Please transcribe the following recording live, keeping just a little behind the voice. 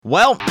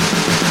Well,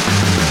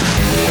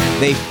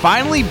 they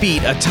finally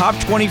beat a top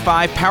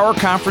 25 power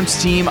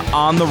conference team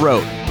on the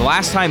road. The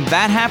last time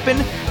that happened,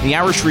 the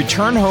Irish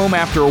returned home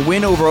after a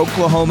win over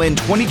Oklahoma in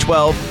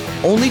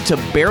 2012, only to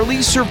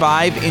barely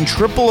survive in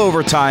triple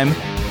overtime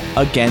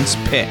against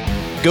Pitt.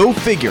 Go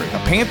figure, the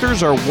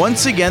Panthers are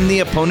once again the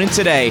opponent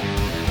today,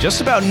 just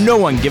about no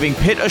one giving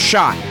Pitt a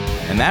shot,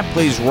 and that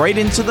plays right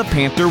into the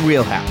Panther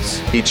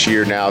wheelhouse. Each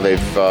year now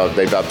they've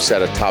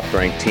upset a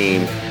top-ranked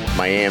team.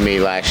 Miami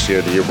last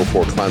year, the year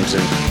before Clemson.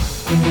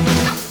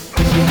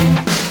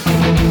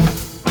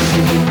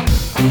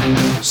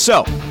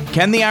 So,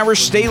 can the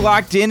Irish stay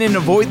locked in and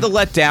avoid the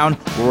letdown,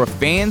 or will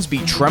fans be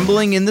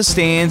trembling in the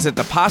stands at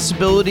the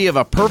possibility of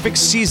a perfect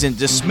season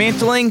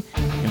dismantling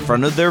in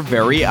front of their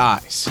very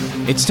eyes?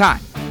 It's time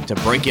to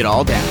break it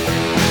all down.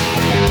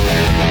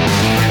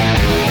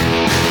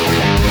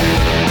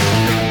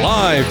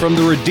 Live from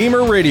the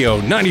Redeemer Radio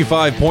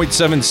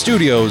 95.7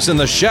 studios in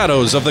the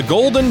shadows of the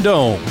Golden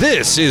Dome,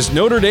 this is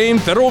Notre Dame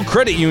Federal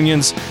Credit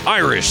Union's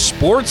Irish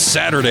Sports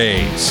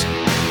Saturdays.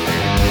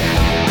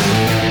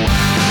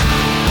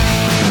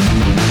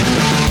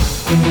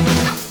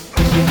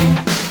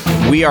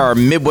 We are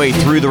midway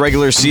through the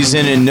regular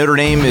season, and Notre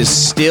Dame is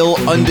still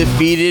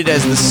undefeated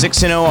as the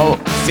 6-0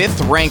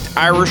 fifth-ranked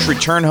Irish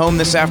return home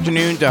this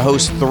afternoon to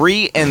host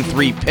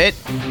 3-3 Pitt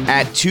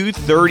at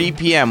 2:30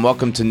 p.m.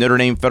 Welcome to Notre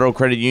Dame Federal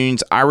Credit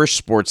Union's Irish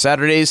Sports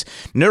Saturdays.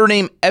 Notre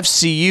Dame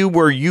FCU,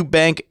 where you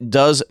bank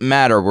does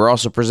matter. We're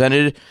also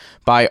presented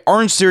by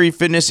Orange Theory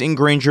Fitness in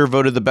Granger,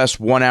 voted the best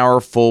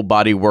one-hour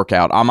full-body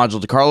workout. I'm Angel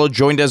DiCarlo,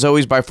 joined as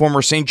always by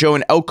former St. Joe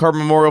and Elkhart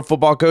Memorial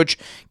football coach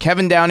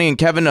Kevin Downey. And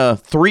Kevin, a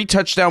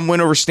 3-touchdown win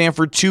over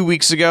Stanford 2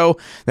 weeks ago.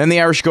 Then the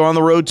Irish go on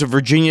the road to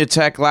Virginia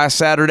Tech last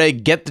Saturday,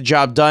 get the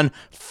job done,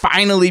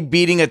 finally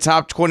beating a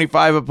top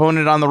 25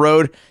 opponent on the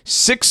road.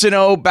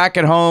 6-0 back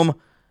at home.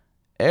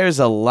 There's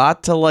a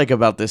lot to like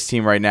about this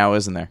team right now,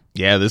 isn't there?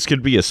 Yeah, this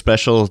could be a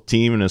special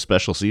team and a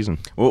special season.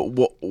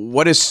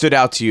 What has stood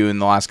out to you in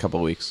the last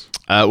couple of weeks?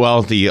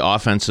 Well, the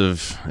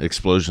offensive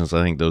explosions,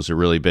 I think those are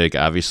really big.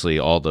 Obviously,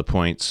 all the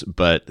points,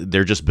 but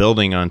they're just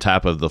building on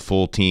top of the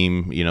full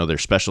team. You know, their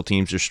special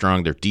teams are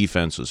strong. Their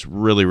defense was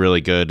really,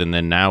 really good. And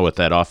then now with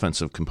that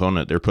offensive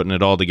component, they're putting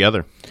it all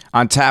together.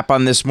 On tap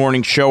on this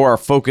morning's show, our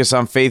Focus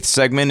on Faith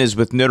segment is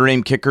with Notre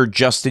Dame kicker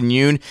Justin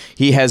Yoon.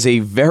 He has a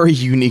very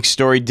unique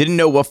story. Didn't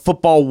know what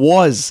football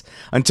was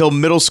until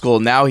middle school.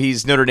 Now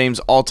he's Notre Dame's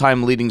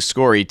all-time leading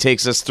scorer. He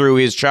takes us through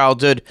his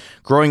childhood,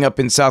 growing up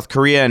in South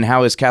Korea, and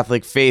how his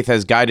Catholic faith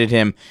has guided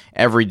him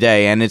every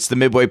day. And it's the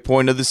midway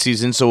point of the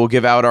season, so we'll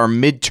give out our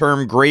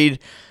midterm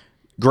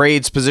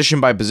grades position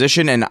by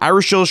position, and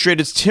Irish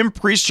Illustrated's Tim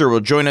Priester will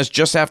join us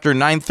just after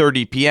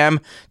 9:30 p.m.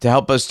 to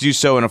help us do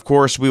so. And of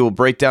course, we will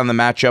break down the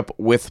matchup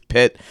with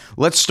Pitt.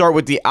 Let's start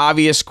with the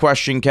obvious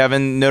question,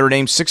 Kevin. Notre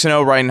Dame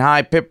 6-0 riding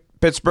high.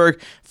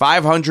 Pittsburgh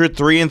 500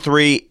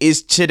 3-3.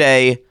 Is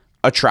today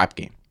a trap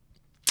game?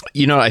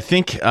 You know, I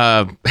think,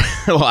 well,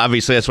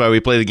 obviously that's why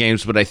we play the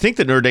games, but I think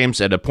that Notre Dame's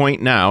at a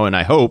point now, and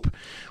I hope,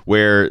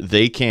 where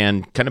they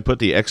can kind of put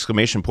the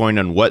exclamation point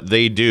on what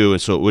they do,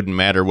 so it wouldn't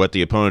matter what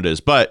the opponent is.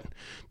 But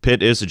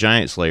Pitt is a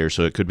giant slayer,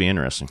 so it could be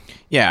interesting.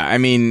 Yeah, I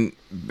mean,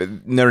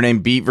 Notre Dame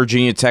beat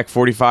Virginia Tech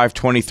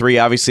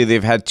 45-23. Obviously,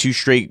 they've had two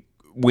straight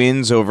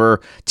wins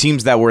over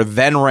teams that were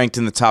then ranked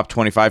in the top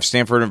 25.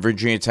 Stanford and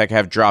Virginia Tech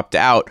have dropped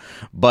out,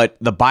 but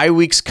the bye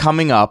week's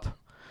coming up.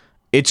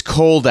 It's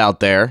cold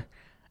out there.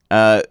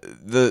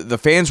 The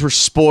fans were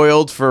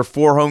spoiled for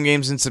 4 home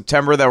games in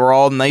September that were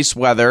all nice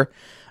weather.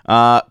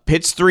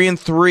 Pitt's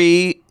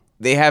 3-3.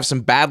 They have some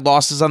bad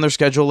losses on their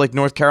schedule, like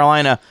North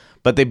Carolina,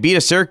 but they beat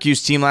a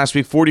Syracuse team last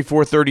week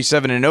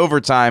 44-37 in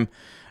overtime.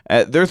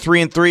 They're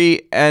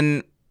 3-3,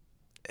 and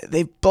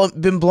they've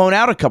been blown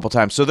out a couple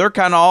times, so they're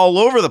kind of all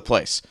over the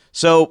place.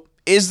 So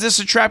is this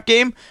a trap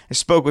game? I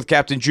spoke with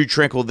Captain Drew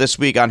Tranquill this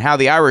week on how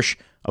the Irish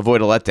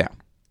avoid a letdown.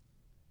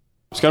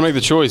 Just got to make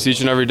the choice each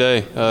and every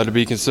day to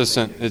be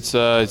consistent. It's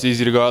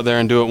easy to go out there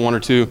and do it 1 or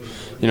 2,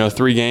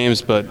 3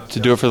 games, but to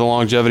do it for the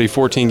longevity,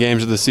 14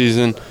 games of the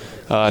season,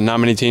 not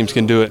many teams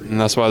can do it,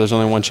 and that's why there's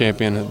only one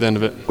champion at the end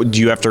of it. Do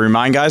you have to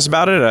remind guys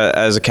about it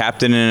as a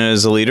captain and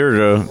as a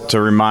leader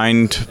to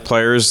remind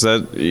players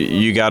that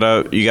you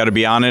gotta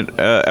be on it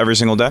every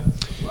single day?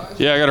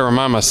 Yeah, I got to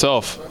remind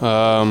myself.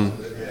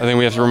 I think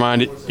we have to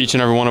remind each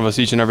and every one of us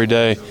each and every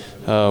day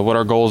what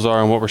our goals are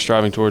and what we're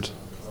striving towards.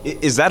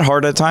 Is that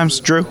hard at times,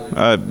 Drew?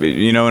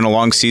 In a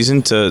long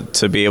season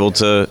to be able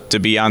to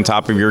be on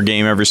top of your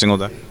game every single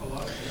day?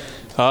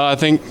 I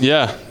think,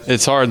 yeah,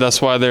 it's hard.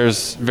 That's why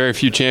there's very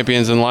few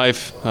champions in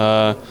life.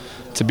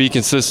 To be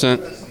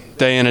consistent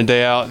day in and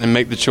day out and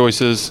make the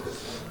choices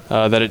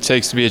that it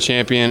takes to be a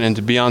champion and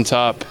to be on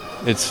top,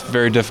 it's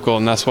very difficult,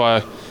 and that's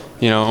why,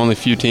 only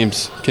few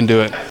teams can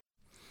do it.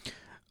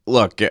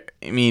 Look,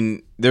 I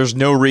mean, there's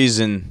no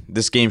reason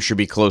this game should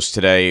be close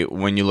today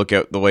when you look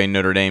at the way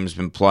Notre Dame's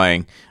been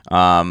playing.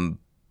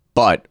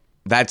 But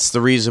that's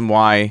the reason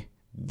why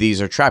these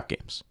are trap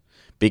games,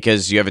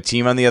 because you have a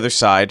team on the other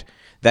side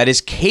that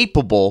is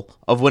capable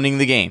of winning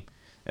the game.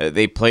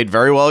 They played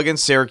very well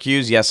against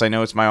Syracuse. Yes, I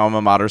know it's my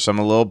alma mater, so I'm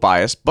a little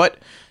biased. But,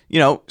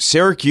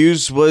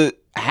 Syracuse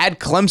had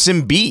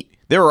Clemson beat.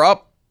 They were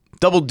up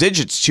double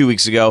digits 2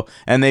 weeks ago,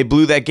 and they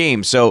blew that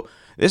game. So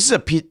this is a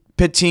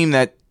Pitt team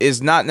that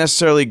is not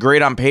necessarily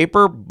great on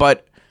paper,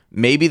 but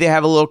maybe they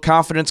have a little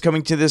confidence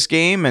coming to this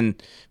game,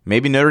 and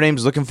maybe Notre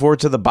Dame's looking forward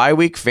to the bye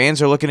week.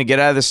 Fans are looking to get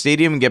out of the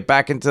stadium and get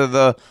back into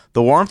the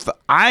warmth.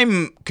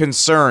 I'm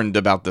concerned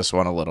about this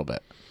one a little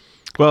bit.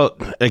 Well,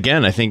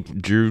 again, I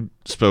think Drew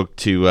spoke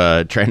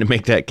to trying to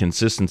make that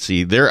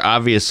consistency. They're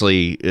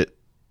obviously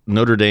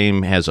Notre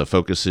Dame has a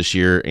focus this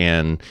year,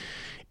 and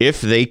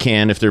if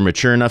they're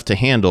mature enough to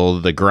handle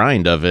the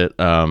grind of it,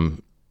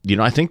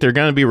 I think they're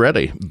going to be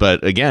ready.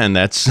 But again,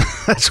 that's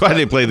why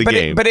they play the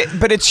game.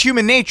 But it's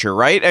human nature,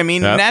 right? I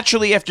mean,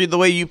 Naturally, after the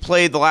way you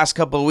played the last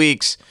couple of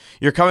weeks,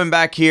 you're coming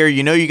back here.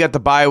 You got the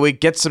bye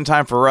week, get some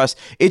time for rest.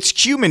 It's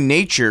human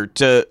nature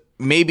to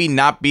maybe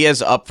not be as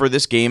up for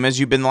this game as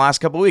you've been the last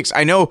couple of weeks.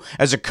 I know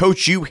as a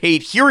coach you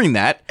hate hearing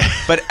that,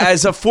 but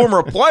as a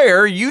former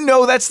player,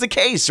 that's the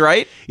case,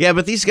 right? Yeah,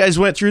 but these guys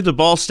went through the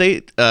Ball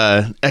State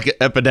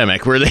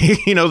epidemic where they,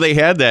 they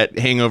had that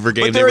hangover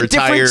game. But they're a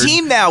different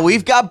team now.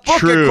 We've got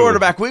Book at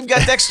quarterback. We've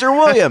got Dexter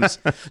Williams.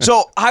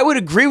 So I would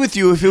agree with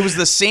you if it was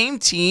the same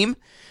team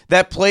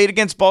that played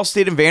against Ball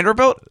State and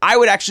Vanderbilt. I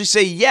would actually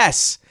say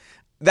yes,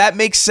 that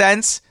makes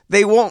sense.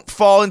 They won't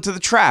fall into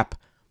the trap.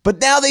 But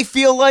now they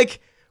feel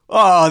like,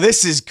 oh,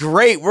 this is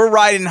great. We're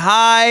riding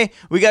high.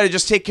 We got to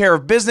just take care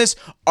of business.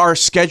 Our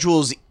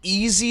schedule's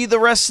easy the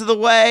rest of the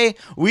way.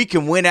 We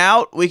can win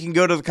out. We can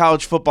go to the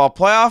college football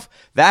playoff.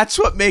 That's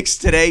what makes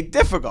today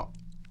difficult.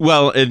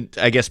 Well,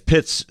 I guess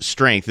Pitt's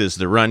strength is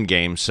the run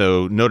game.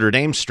 So Notre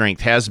Dame's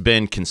strength has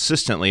been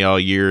consistently all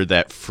year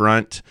that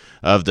front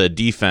of the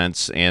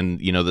defense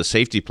and, the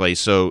safety play.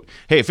 So,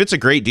 hey, if it's a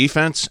great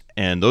defense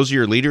and those are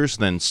your leaders,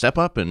 then step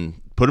up and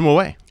put them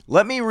away.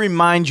 Let me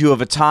remind you of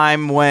a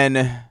time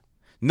when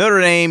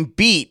Notre Dame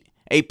beat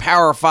a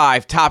Power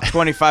 5 top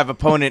 25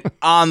 opponent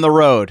on the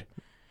road.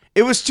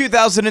 It was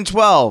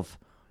 2012.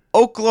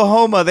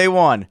 Oklahoma, they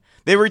won.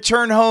 They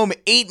returned home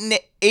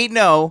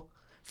 8-0,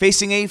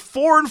 facing a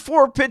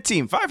 4-4 Pitt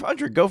team.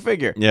 500, go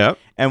figure. Yeah.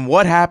 And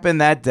what happened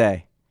that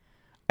day?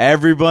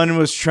 Everyone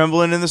was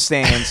trembling in the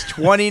stands.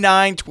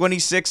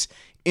 29-26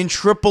 in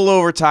triple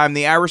overtime.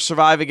 The Irish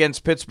survive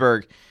against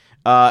Pittsburgh.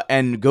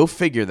 And go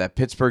figure that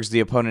Pittsburgh's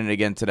the opponent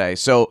again today.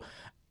 So,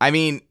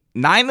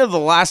 9 of the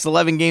last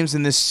 11 games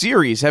in this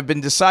series have been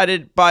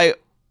decided by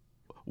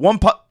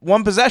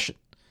one possession.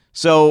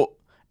 So,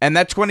 and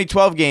that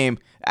 2012 game,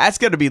 that's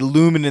got to be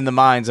looming in the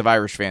minds of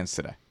Irish fans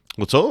today.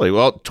 Well, totally.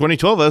 Well,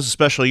 2012 was a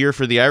special year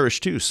for the Irish,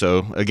 too.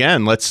 So,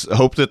 again, let's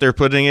hope that they're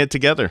putting it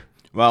together.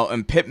 Well,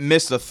 and Pitt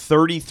missed a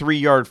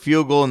 33-yard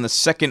field goal in the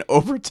second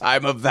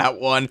overtime of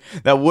that one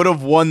that would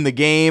have won the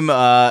game.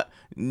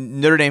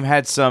 Notre Dame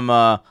had some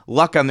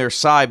luck on their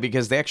side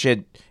because they actually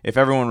had, if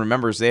everyone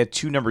remembers, they had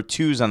 2 number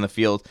 2s on the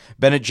field,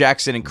 Bennett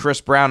Jackson and Chris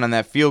Brown on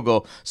that field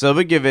goal. So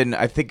they'll be given,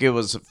 I think it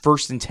was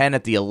 1st and 10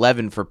 at the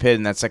 11 for Pitt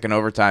in that second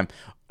overtime.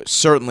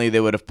 Certainly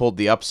they would have pulled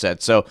the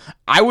upset. So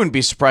I wouldn't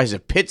be surprised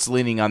if Pitt's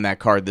leaning on that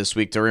card this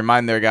week to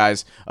remind their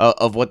guys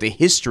of what the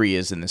history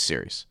is in this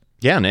series.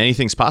 Yeah, and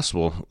anything's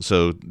possible.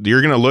 So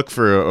you're going to look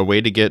for a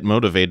way to get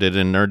motivated.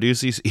 And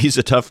Narduzzi's, he's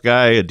a tough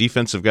guy, a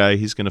defensive guy.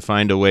 He's going to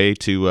find a way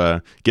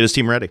to get his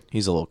team ready.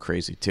 He's a little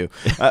crazy, too.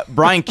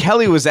 Brian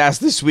Kelly was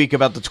asked this week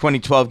about the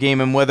 2012 game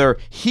and whether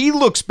he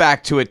looks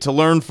back to it to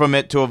learn from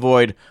it to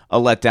avoid a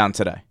letdown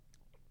today.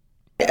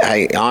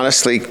 I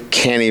honestly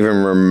can't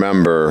even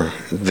remember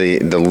the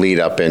lead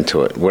up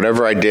into it.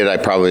 Whatever I did, I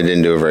probably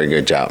didn't do a very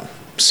good job.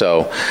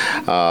 So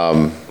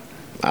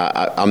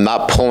I'm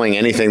not pulling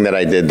anything that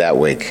I did that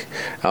week.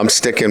 I'm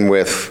sticking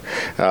with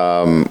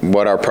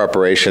what our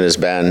preparation has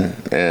been,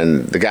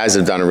 and the guys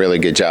have done a really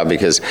good job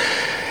because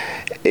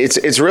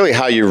it's really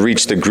how you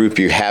reach the group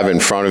you have in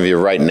front of you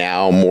right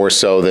now, more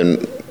so than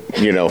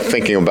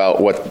thinking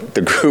about what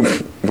the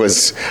group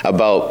was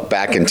about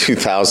back in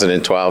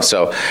 2012.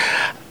 So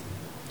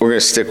we're going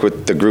to stick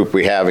with the group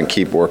we have and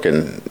keep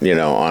working,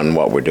 on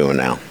what we're doing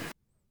now.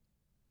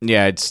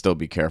 Yeah, I'd still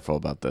be careful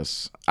about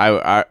this.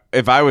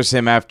 If I was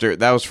him after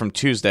that was from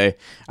Tuesday,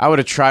 I would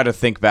have tried to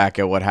think back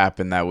at what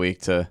happened that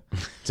week to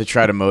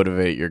try to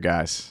motivate your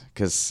guys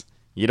because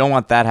you don't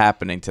want that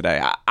happening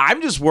today.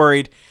 I'm just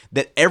worried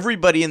that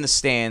everybody in the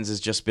stands is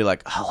just be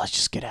like, oh, let's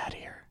just get out of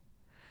here.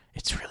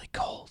 It's really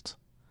cold.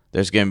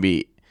 There's gonna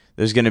be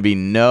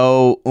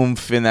no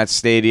oomph in that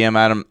stadium.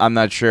 I'm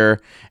not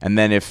sure. And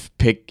then if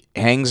Pitt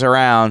hangs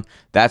around,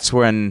 that's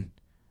when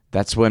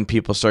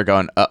people start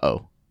going,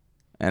 uh-oh.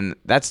 And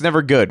that's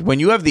never good. When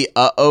you have the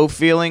uh-oh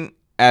feeling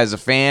as a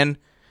fan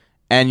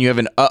and you have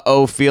an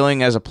uh-oh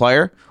feeling as a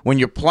player, when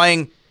you're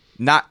playing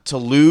not to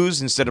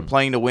lose instead of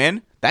playing to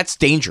win, that's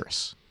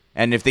dangerous.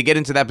 And if they get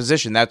into that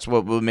position, that's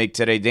what will make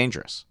today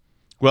dangerous.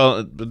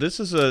 Well, this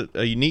is a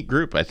unique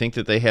group. I think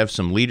that they have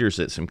some leaders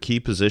at some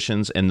key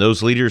positions, and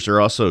those leaders are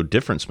also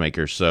difference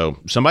makers. So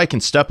somebody can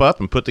step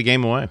up and put the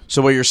game away.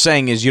 So what you're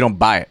saying is you don't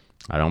buy it.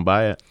 I don't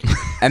buy it.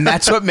 And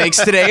that's what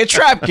makes today a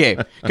trap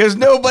game, because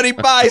nobody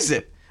buys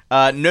it.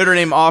 Notre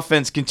Dame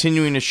offense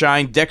continuing to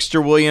shine. Dexter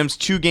Williams,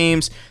 2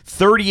 games,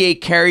 38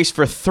 carries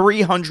for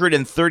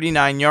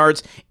 339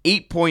 yards,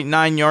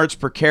 8.9 yards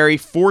per carry,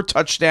 4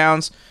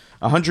 touchdowns,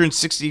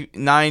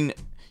 169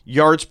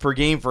 yards per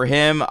game for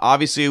him.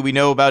 Obviously, we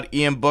know about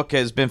Ian Book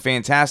has been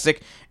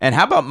fantastic. And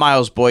how about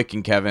Miles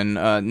Boykin, Kevin?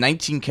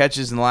 19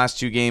 catches in the last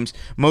 2 games,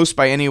 most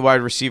by any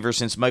wide receiver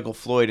since Michael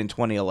Floyd in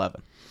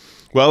 2011.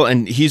 Well,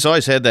 and he's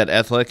always had that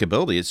athletic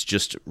ability. It's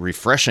just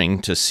refreshing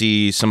to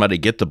see somebody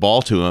get the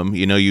ball to him.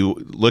 You know, you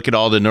look at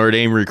all the Notre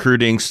Dame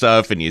recruiting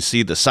stuff and you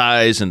see the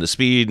size and the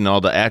speed and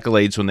all the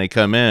accolades when they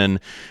come in.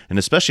 And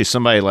especially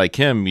somebody like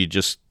him, you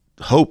just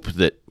hope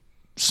that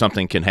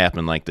something can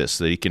happen like this,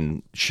 that he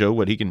can show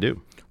what he can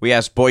do. We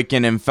asked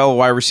Boykin and fellow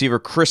wide receiver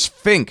Chris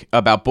Fink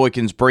about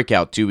Boykin's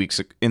breakout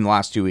in the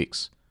last 2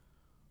 weeks.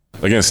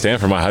 Against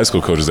Stanford, my high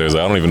school coach was there. Was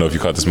like, I don't even know if you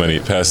caught this many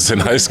passes in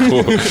high school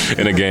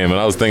in a game. And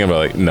I was thinking about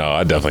like, no,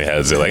 I definitely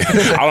had it. Like,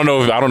 I don't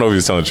know if he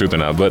was telling the truth or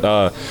not. But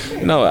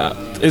no,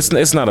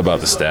 it's not about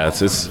the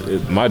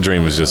stats. My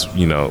dream is just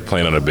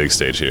playing on a big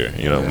stage here.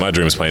 My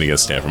dream is playing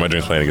against Stanford. My dream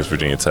is playing against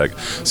Virginia Tech.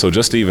 So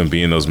just to even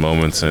be in those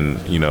moments and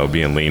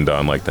being leaned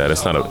on like that, it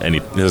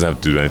doesn't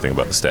have to do anything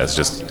about the stats. It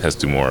just has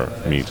to do more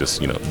me just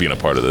being a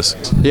part of this.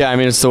 Yeah, I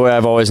mean it's the way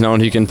I've always known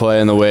he can play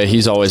and the way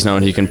he's always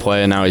known he can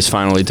play, and now he's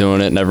finally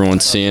doing it and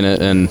everyone's seeing it,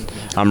 and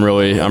I'm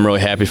really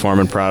happy for him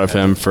and proud of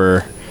him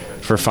for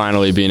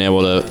finally being able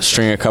to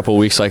string a couple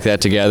weeks like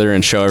that together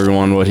and show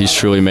everyone what he's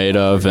truly made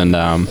of. And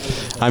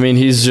I mean,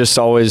 he's just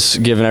always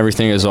given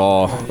everything his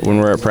all. When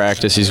we're at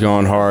practice, he's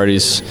going hard.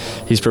 He's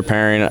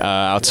preparing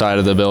outside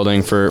of the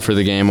building for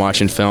the game,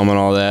 watching film and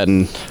all that.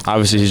 And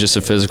obviously, he's just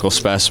a physical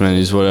specimen.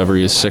 He's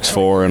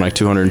 6'4" and like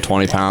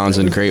 220 pounds,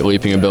 and great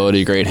leaping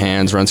ability, great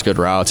hands, runs good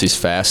routes. He's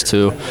fast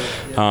too.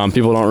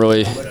 People don't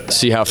really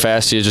see how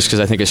fast he is just because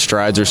I think his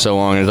strides are so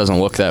long and it doesn't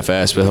look that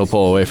fast, but he'll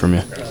pull away from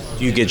you.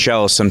 Do you get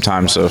jealous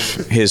sometimes of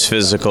his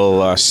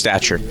physical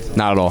stature?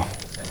 Not at all.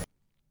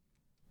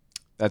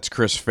 That's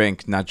Chris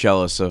Fink, not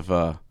jealous of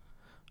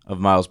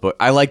Miles Boykin.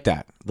 I like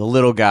that. The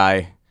little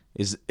guy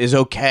is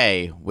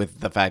okay with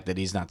the fact that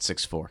he's not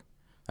 6'4".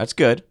 That's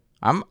good.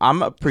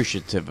 I'm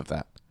appreciative of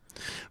that.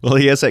 Well,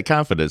 he has that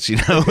confidence, he's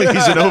an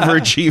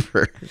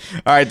overachiever.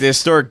 All right, the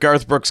historic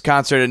Garth Brooks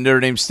concert at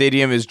Notre Dame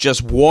Stadium is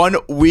just 1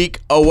 week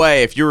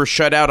away. If you were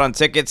shut out on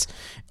tickets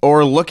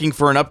or looking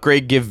for an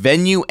upgrade, give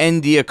Venue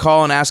ND a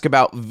call and ask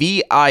about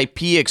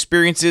VIP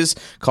experiences.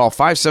 Call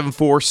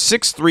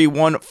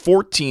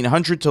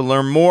 574-631-1400 to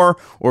learn more,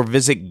 or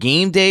visit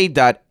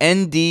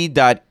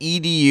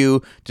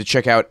gameday.nd.edu to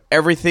check out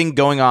everything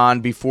going on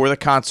before the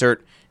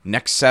concert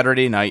next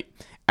Saturday night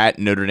at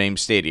Notre Dame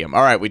Stadium.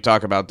 All right, we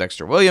talk about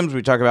Dexter Williams,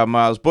 we talk about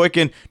Miles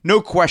Boykin. No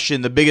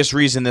question, the biggest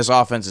reason this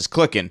offense is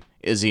clicking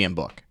is Ian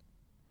Book.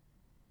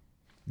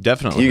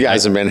 Definitely. You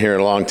guys have been here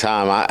a long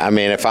time. I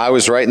mean, if I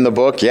was writing the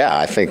book,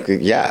 I think,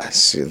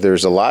 yes,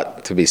 there's a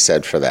lot to be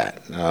said for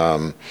that.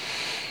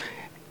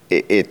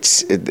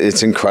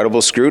 It's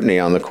incredible scrutiny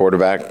on the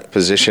quarterback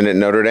position at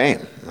Notre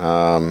Dame.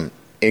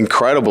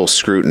 Incredible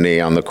scrutiny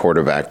on the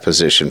quarterback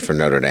position for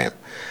Notre Dame.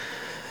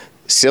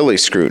 Silly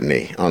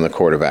scrutiny on the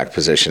quarterback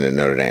position at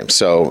Notre Dame.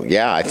 So,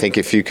 I think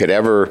if you could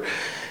ever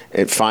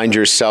find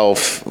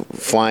yourself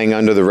flying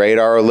under the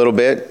radar a little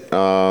bit,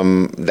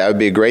 that would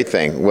be a great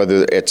thing.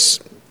 Whether it's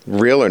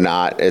real or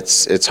not,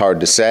 it's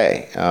hard to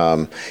say.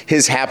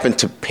 His happened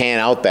to pan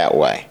out that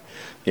way,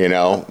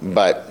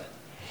 but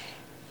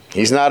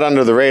he's not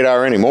under the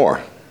radar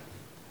anymore.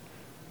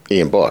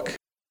 Ian Book.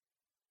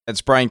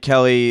 That's Brian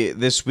Kelly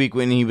this week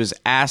when he was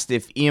asked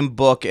if Ian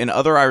Book and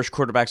other Irish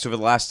quarterbacks over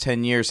the last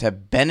 10 years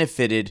have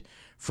benefited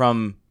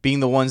from being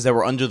the ones that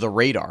were under the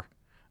radar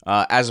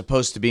as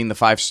opposed to being the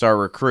 5-star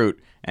recruit.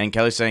 And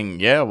Kelly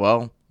saying,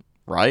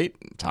 right?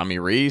 Tommy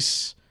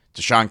Rees,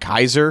 Deshaun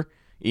Kaiser,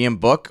 Ian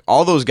Book,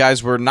 all those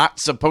guys were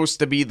not supposed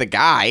to be the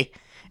guy,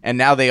 and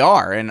now they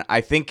are. And I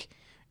think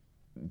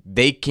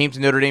they came to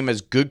Notre Dame as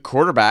good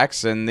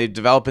quarterbacks, and they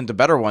develop into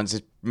better ones.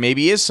 It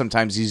maybe is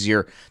sometimes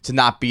easier to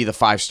not be the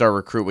 5-star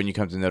recruit when you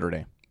come to Notre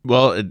Dame.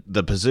 Well,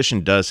 the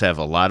position does have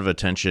a lot of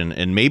attention,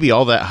 and maybe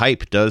all that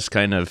hype does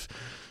kind of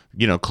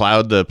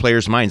cloud the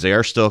players' minds. They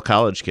are still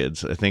college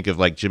kids. I think of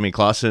like Jimmy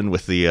Clausen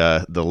with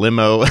the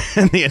limo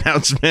and the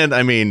announcement.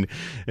 I mean,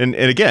 and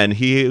again,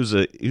 he was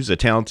a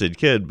talented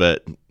kid,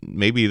 but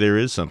maybe there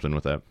is something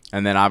with that.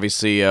 And then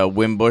obviously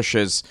Wimbush,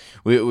 as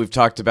we've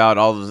talked about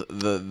all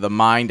the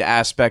mind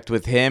aspect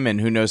with him,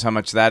 and who knows how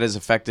much that has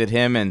affected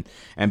him. And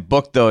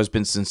Book, though, has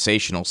been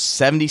sensational.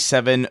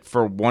 77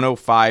 for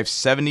 105,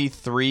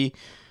 73%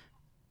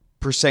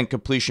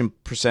 completion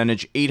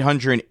percentage,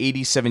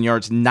 887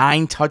 yards,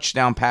 9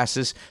 touchdown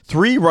passes,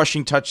 3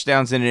 rushing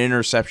touchdowns, and an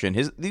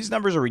interception. These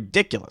numbers are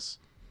ridiculous.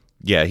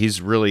 Yeah,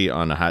 he's really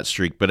on a hot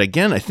streak. But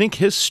again, I think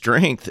his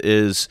strength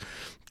is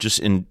just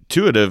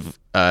intuitive,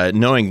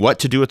 knowing what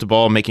to do with the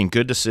ball, making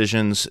good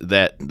decisions,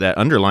 that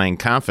underlying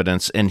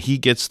confidence, and he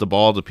gets the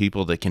ball to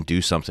people that can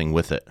do something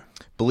with it.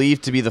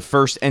 Believed to be the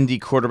first ND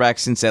quarterback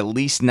since at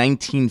least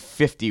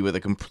 1950 with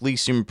a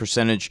completion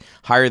percentage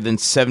higher than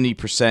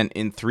 70%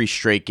 in 3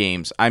 straight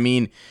games. I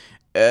mean,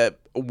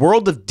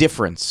 world of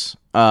difference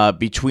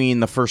between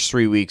the first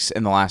 3 weeks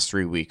and the last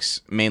 3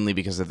 weeks, mainly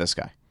because of this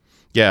guy.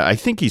 Yeah, I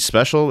think he's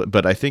special,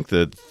 but I think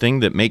the thing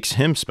that makes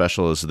him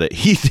special is that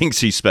he thinks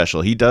he's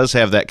special. He does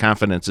have that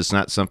confidence. It's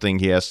not something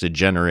he has to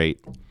generate.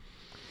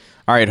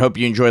 All right, hope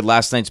you enjoyed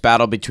last night's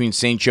battle between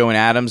St. Joe and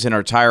Adams in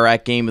our Tire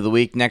Rack Game of the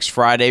Week. Next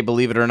Friday,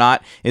 believe it or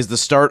not, is the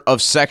start of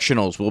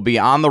sectionals. We'll be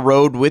on the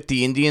road with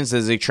the Indians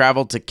as they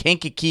travel to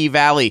Kankakee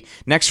Valley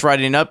next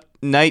Friday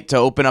night to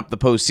open up the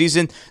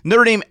postseason.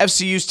 Notre Dame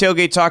FCU's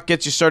Tailgate Talk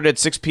gets you started at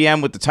 6 p.m.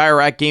 with the Tire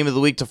Rack Game of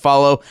the Week to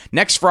follow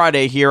next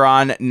Friday here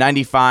on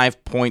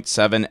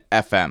 95.7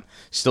 FM.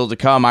 Still to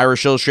come,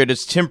 Irish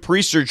Illustrated's Tim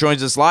Priester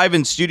joins us live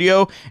in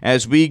studio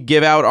as we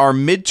give out our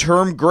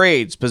midterm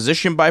grades,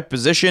 position by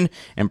position,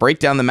 and break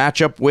down the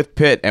matchup with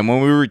Pitt. And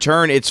when we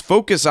return, it's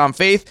Focus on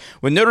Faith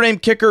with Notre Dame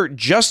kicker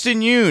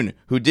Justin Yoon,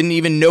 who didn't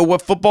even know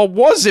what football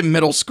was in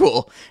middle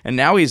school. And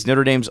now he's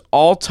Notre Dame's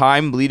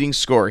all-time leading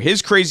scorer.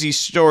 His crazy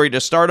story to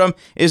stardom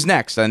is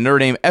next on Notre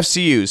Dame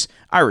FCU's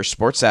Irish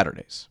Sports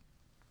Saturdays.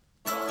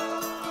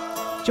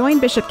 Join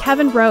Bishop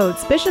Kevin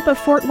Rhodes, Bishop of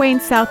Fort Wayne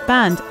South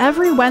Bend,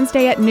 every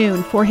Wednesday at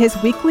noon for his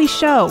weekly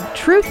show,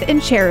 Truth in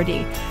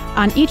Charity.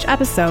 On each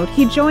episode,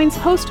 he joins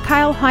host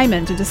Kyle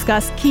Hyman to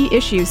discuss key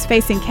issues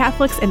facing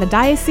Catholics in the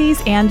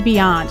diocese and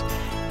beyond.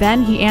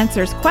 Then he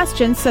answers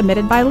questions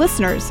submitted by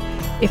listeners.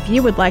 If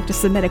you would like to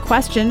submit a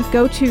question,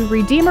 go to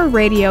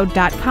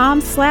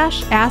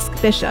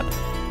redeemerradio.com/askbishop.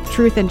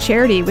 Truth in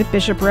Charity with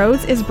Bishop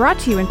Rhodes is brought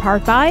to you in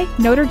part by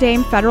Notre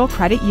Dame Federal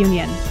Credit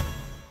Union.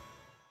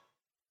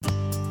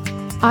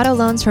 Auto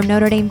loans from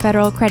Notre Dame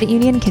Federal Credit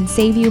Union can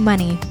save you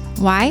money.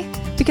 Why?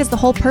 Because the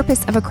whole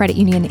purpose of a credit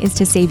union is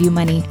to save you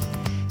money.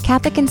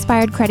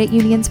 Catholic-inspired credit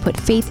unions put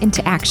faith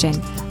into action.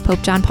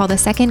 Pope John Paul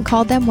II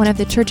called them one of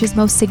the Church's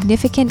most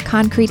significant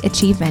concrete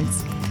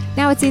achievements.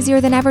 Now it's easier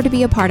than ever to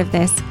be a part of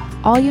this.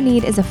 All you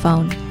need is a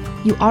phone.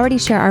 You already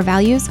share our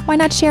values, why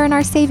not share in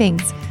our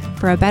savings?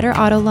 For a better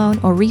auto loan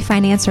or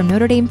refinance from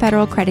Notre Dame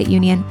Federal Credit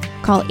Union,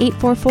 call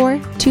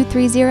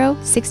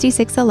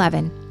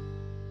 844-230-6611.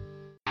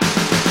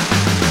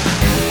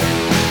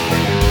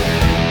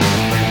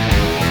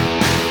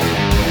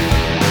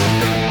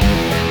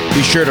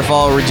 Be sure to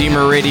follow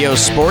Redeemer Radio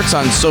Sports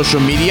on social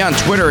media. On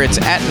Twitter, it's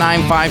at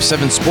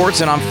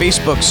 957sports, and on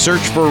Facebook, search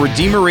for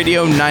Redeemer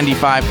Radio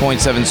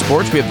 95.7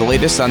 Sports. We have the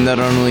latest on not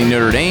only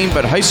Notre Dame,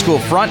 but high school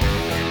front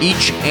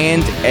each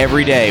and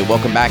every day.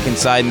 Welcome back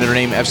inside Notre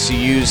Dame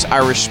FCU's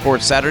Irish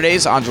Sports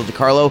Saturdays. Angelo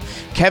DiCarlo,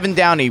 Kevin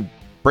Downey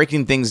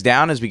breaking things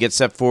down as we get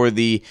set for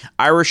the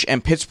Irish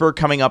and Pittsburgh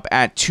coming up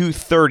at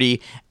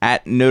 2:30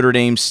 at Notre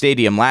Dame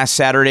Stadium. Last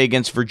Saturday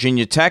against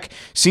Virginia Tech,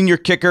 senior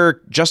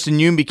kicker Justin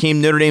Yoon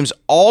became Notre Dame's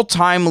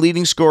all-time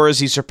leading scorer as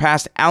he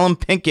surpassed Alan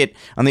Pinkett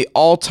on the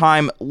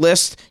all-time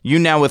list.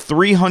 Yoon now with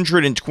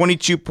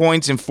 322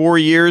 points in 4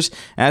 years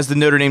as the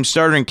Notre Dame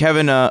starter. And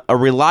Kevin, a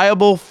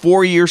reliable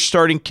 4-year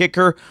starting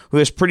kicker who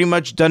has pretty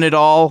much done it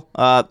all.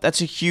 That's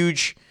a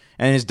huge,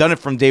 and has done it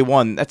from day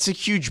one. That's a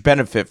huge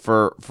benefit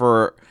for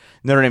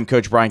Notre Dame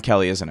coach Brian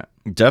Kelly, isn't it?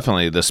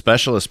 Definitely. The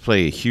specialists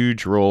play a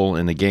huge role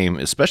in the game,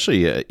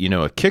 especially,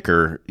 a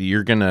kicker.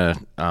 You're going to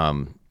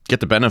get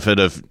the benefit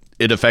of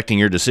it affecting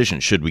your decision.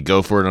 Should we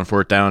go for it on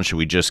fourth down? Should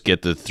we just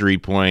get the 3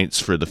 points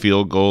for the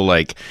field goal?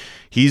 Like,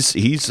 he's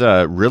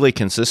really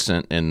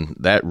consistent, and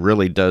that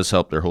really does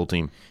help their whole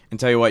team. And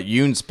tell you what,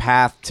 Yoon's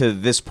path to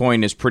this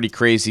point is pretty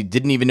crazy.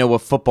 Didn't even know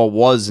what football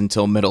was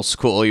until middle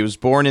school. He was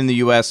born in the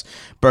U.S.,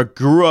 but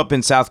grew up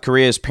in South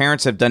Korea. His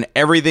parents have done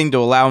everything to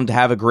allow him to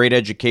have a great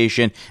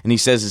education, and he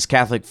says his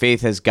Catholic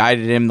faith has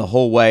guided him the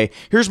whole way.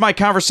 Here's my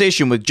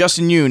conversation with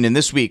Justin Yoon in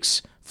this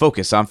week's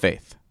Focus on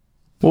Faith.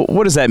 Well,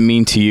 what does that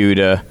mean to you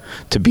to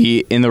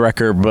be in the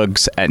record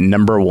books at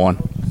number one?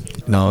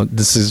 No,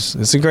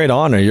 it's a great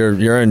honor.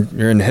 You're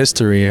in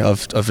history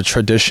of a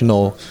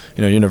traditional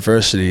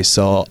university.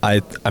 So I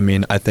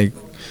think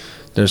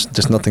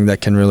there's nothing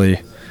that can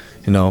really,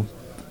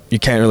 you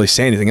can't really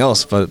say anything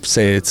else but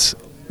say it's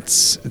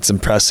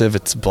impressive.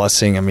 It's a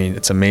blessing. I mean,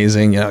 it's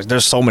amazing.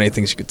 There's so many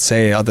things you could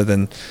say other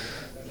than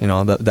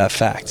that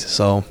fact.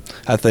 So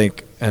I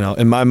think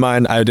in my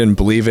mind I didn't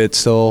believe it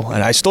still,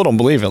 and I still don't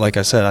believe it. Like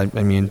I said,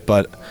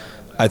 but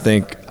I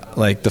think,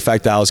 like, the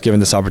fact that I was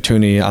given this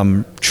opportunity,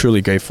 I'm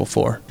truly grateful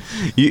for.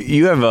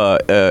 You have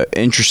a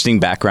interesting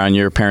background.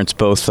 Your parents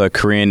both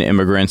Korean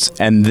immigrants,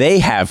 and they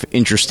have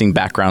interesting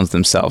backgrounds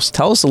themselves.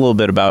 Tell us a little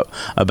bit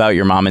about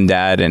your mom and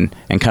dad and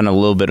kind of a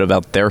little bit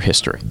about their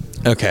history.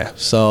 Okay,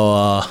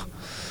 so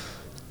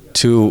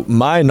to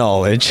my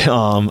knowledge,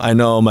 I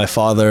know my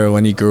father,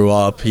 when he grew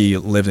up, he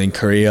lived in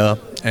Korea,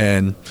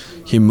 and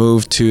he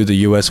moved to the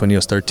U.S. when he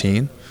was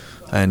 13.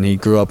 And he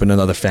grew up in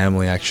another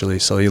family, actually.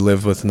 So he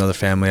lived with another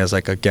family as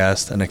like a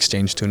guest, an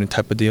exchange student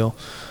type of deal.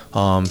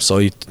 So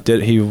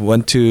he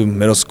went to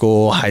middle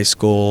school, high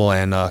school,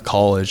 and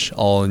college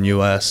all in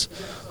U.S.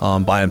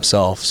 By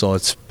himself. So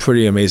it's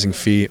pretty amazing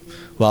feat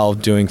while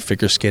doing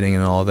figure skating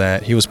and all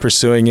that. He was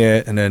pursuing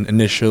it, and then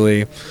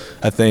initially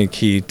I think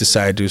he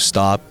decided to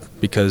stop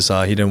because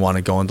he didn't want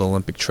to go on the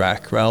Olympic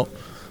track route.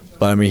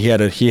 But he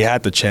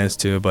had the chance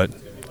to, but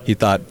he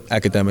thought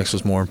academics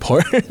was more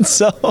important.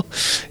 So,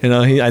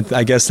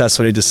 I guess that's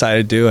what he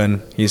decided to do,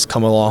 and he's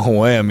come a long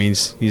way. I mean,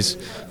 he's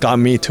got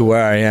me to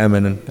where I am,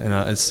 and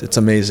it's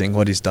amazing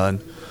what he's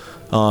done.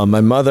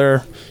 My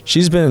mother,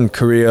 she's been in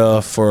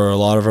Korea for a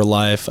lot of her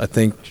life. I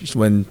think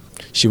when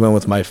she went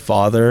with my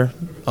father,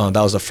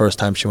 that was the first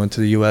time she went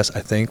to the U.S.,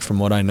 I think, from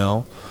what I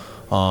know.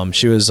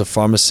 She was a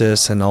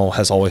pharmacist and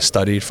has always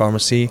studied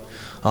pharmacy.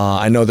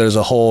 I know there's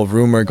a whole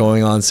rumor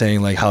going on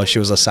saying like how she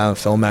was a silent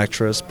film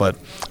actress, but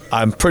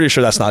I'm pretty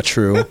sure that's not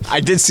true.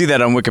 I did see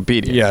that on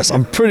Wikipedia. Yes,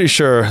 I'm pretty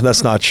sure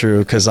that's not true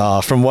because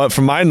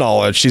from my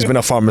knowledge, she's been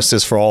a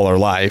pharmacist for all her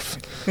life.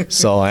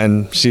 So,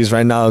 and she's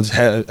right now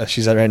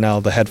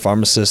the head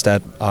pharmacist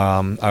at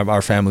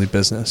our family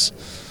business.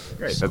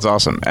 Great, that's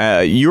awesome.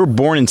 You were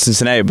born in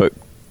Cincinnati, but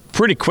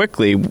pretty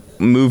quickly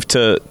moved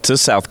to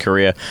South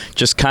Korea.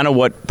 Just kind of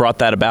what brought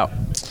that about?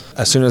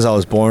 As soon as I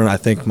was born, I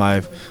think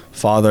my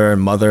father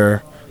and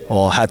mother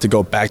had to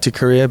go back to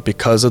Korea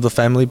because of the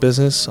family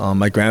business.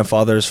 My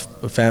grandfather's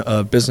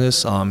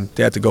business,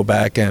 they had to go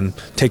back and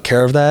take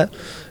care of that.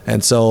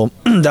 And so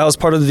that was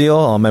part of the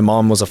deal. My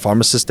mom was a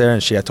pharmacist there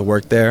and she had to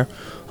work there.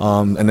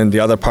 And then the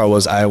other part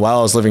was while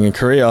I was living in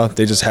Korea,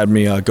 they just had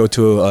me go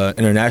to an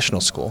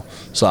international school.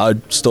 So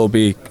I'd still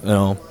be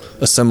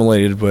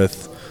assimilated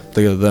with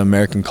the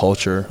American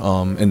culture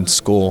in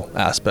school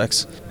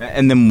aspects.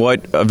 And then what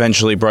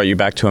eventually brought you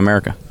back to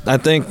America? I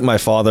think my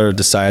father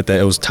decided that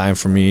it was time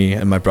for me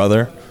and my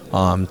brother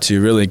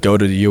to really go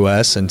to the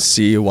U.S. and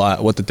see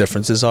what the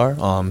differences are.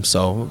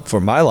 So for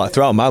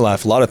throughout my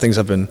life, a lot of things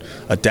have been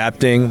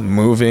adapting,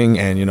 moving,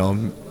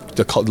 and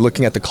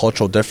looking at the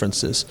cultural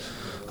differences.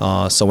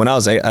 So when I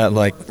was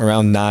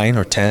around 9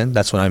 or 10,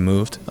 that's when I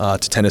moved to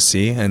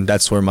Tennessee, and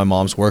that's where my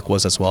mom's work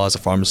was as well as a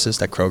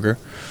pharmacist at Kroger.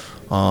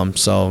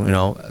 So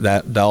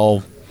that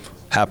all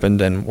happened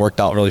and worked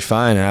out really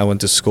fine, and I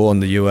went to school in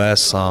the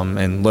U.S.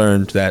 And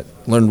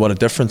learned what a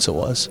difference it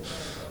was.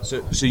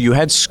 So you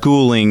had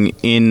schooling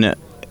in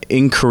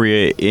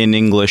Korea in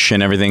English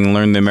and everything,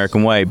 learned the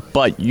American way,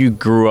 but you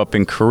grew up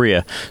in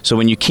Korea. So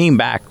when you came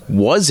back,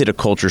 was it a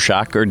culture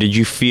shock, or did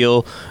you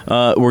feel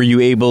were you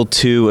able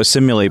to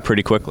assimilate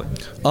pretty quickly?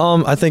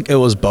 I think it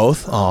was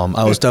both.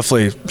 I was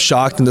definitely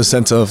shocked in the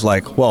sense of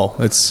like, well,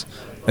 it's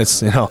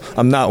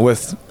I'm not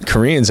with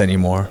Koreans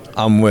anymore.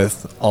 I'm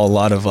with a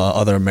lot of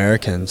other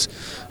Americans,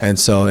 and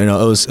so it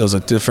was a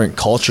different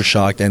culture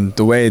shock, and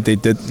the way they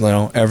did,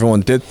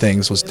 everyone did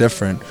things was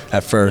different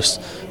at first,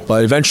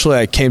 but eventually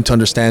I came to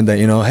understand that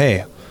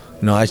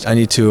I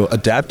need to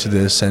adapt to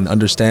this and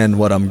understand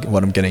what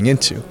I'm getting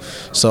into.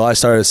 So I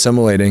started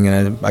assimilating,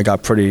 and I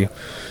got pretty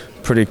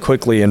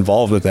quickly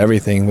involved with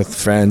everything, with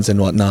friends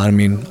and whatnot. I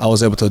mean, I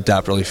was able to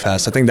adapt really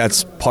fast. I think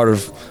that's part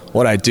of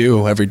what I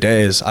do every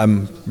day is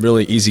I'm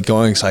really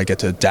easygoing, so I get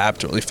to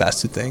adapt really fast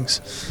to things.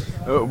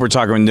 We're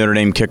talking with Notre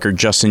Dame kicker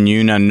Justin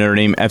Yoon on Notre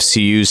Dame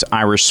FCU's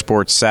Irish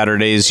Sports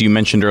Saturdays. You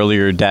mentioned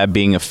earlier your dad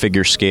being a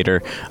figure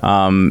skater.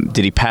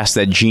 Did he pass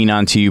that gene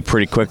on to you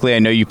pretty quickly? I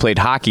know you played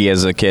hockey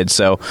as a kid,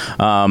 so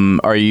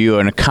are you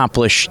an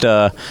accomplished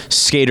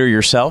skater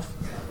yourself?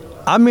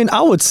 I mean,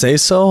 I would say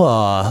so.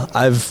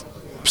 I've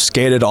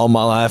skated all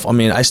my life. I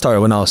mean, I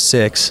started when I was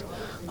 6.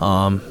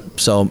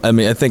 So, I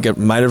mean, I think it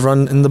might have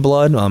run in the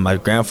blood. My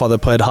grandfather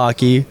played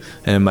hockey,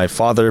 and my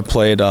father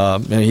played,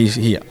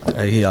 he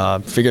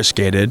figure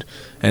skated.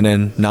 And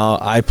then now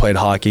I played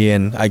hockey,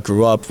 and I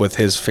grew up with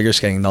his figure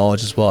skating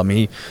knowledge as well. I mean,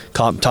 he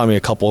taught me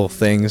a couple of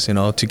things,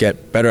 to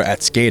get better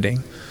at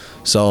skating.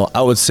 So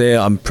I would say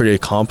I'm pretty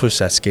accomplished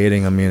at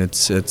skating. I mean,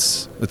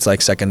 it's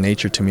like second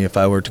nature to me. If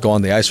I were to go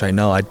on the ice right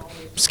now, I'd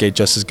skate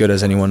just as good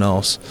as anyone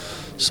else.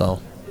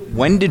 So,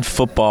 when did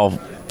football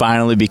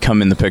finally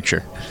become in the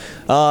picture?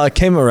 I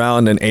came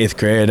around in 8th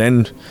grade,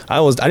 and I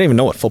didn't even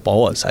know what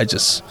football was. I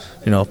just,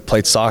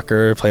 played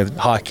soccer, played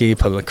hockey,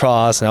 played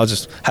lacrosse, and I was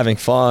just having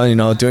fun,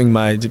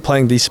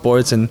 playing these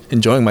sports and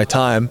enjoying my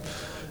time.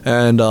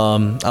 And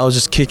I was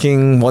just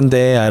kicking one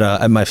day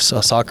at my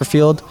soccer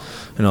field,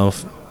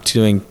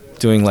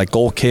 doing like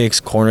goal kicks,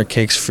 corner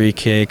kicks, free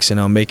kicks,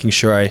 making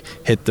sure I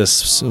hit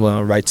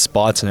the right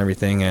spots and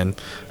everything. And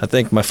I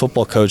think my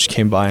football coach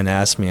came by and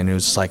asked me, and he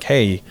was just like,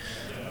 "Hey,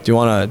 do you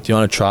want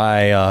to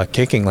try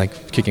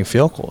kicking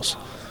field goals?"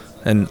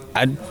 And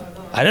I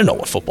didn't know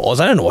what football was.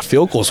 I didn't know what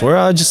field goals were.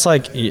 I was just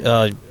like,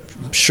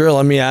 sure,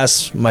 let me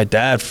ask my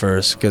dad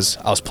first, because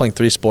I was playing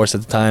 3 sports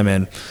at the time,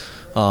 and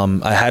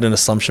I had an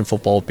assumption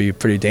football would be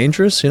pretty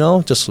dangerous.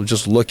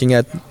 Just looking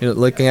at it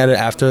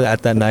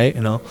at that night.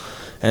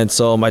 And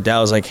so my dad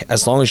was like,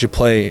 as long as you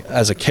play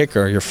as a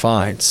kicker, you're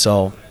fine.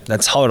 So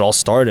that's how it all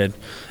started.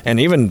 And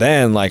even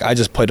then, I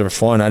just played it for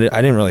fun. I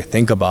didn't really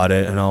think about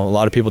it. A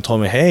lot of people told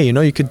me, hey,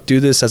 you could do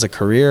this as a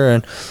career.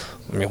 And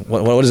I mean,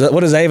 what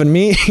does that even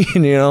mean?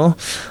 They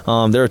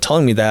were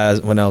telling me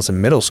that when I was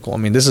in middle school. I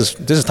mean, this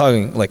is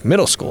talking like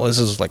middle school. This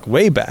is like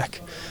way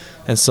back.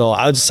 And so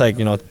I was just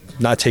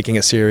not taking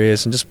it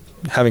serious and just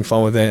having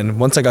fun with it. And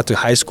once I got to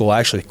high school, I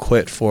actually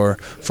quit for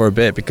a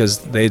bit because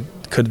they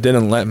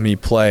didn't let me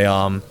play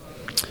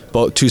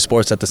both two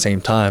sports at the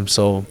same time.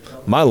 So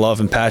my love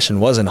and passion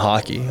wasn't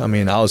hockey. I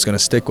mean, I was going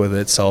to stick with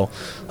it. So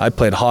I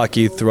played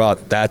hockey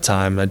throughout that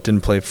time. I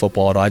didn't play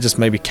football at all. I just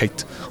maybe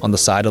kicked on the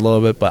side a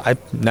little bit, but I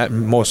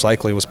most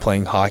likely was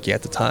playing hockey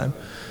at the time.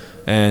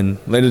 And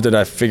later did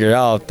I figure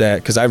out that,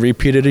 because I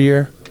repeated a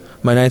year,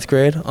 my 9th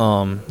grade,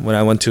 when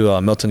I went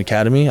to Milton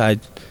Academy, I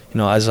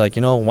was like,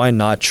 why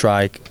not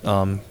try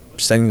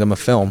sending them a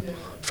film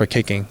for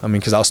kicking? I mean,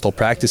 because I was still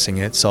practicing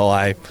it. So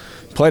I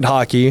played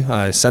hockey.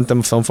 I sent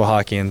them a film for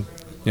hockey, and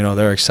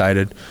they're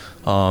excited.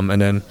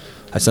 And then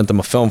I sent them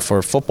a film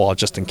for football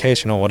just in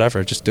case,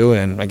 whatever, just do it.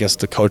 And I guess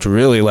the coach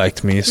really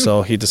liked me,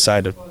 so he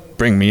decided to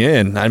bring me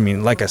in. I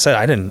mean, like I said,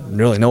 I didn't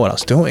really know what I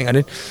was doing.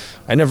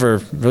 I never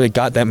really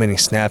got that many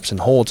snaps and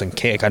holds and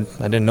kick. I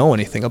didn't know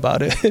anything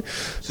about it.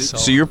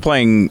 So you're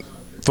playing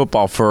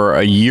football for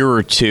a year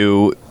or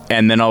two,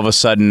 and then all of a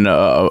sudden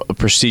a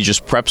prestigious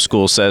prep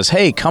school says,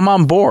 hey, come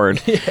on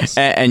board. Yes.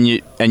 And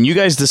you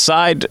guys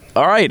decide,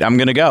 all right, I'm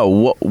going to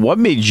go. What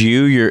made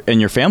you and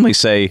your family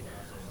say,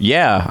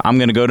 yeah, I'm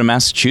going to go to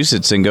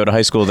Massachusetts and go to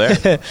high school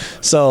there?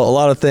 So a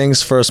lot of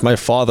things. First, my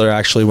father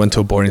actually went to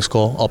a boarding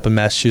school up in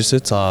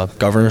Massachusetts,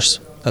 Governor's.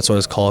 That's what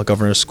it's called,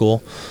 Governor's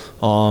School.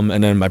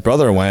 And then my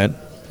brother went,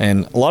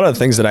 and a lot of the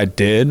things that I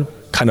did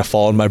kind of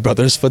followed my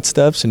brother's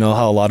footsteps.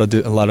 How a lot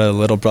of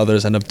little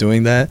brothers end up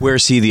doing that.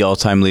 Where's he the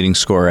all-time leading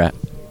scorer at?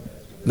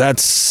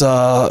 That's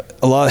a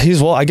lot.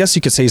 I guess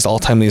you could say he's the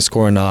all-time leading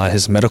scorer in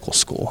his medical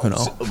school.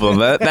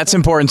 Well, that's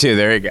important too.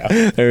 There you go.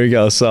 There you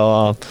go.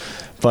 So,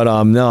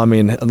 no, I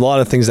mean, a lot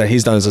of things that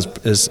he's done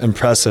is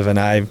impressive.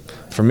 And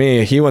for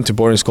me, he went to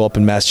boarding school up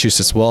in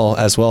Massachusetts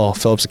as well,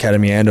 Phillips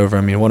Academy, Andover.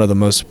 I mean, one of the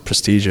most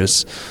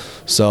prestigious.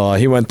 So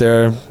he went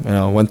there,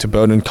 went to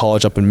Bowdoin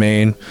College up in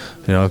Maine,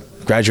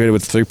 graduated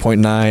with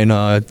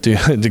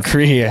 3.9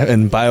 degree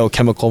in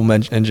biochemical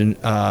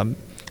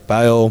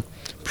bio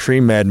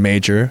pre-med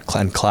major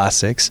and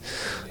classics.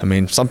 I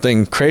mean,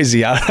 something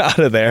crazy out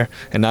of there.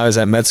 And now he's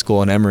at med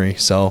school in Emory.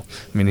 So,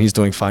 I mean, he's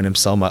doing fine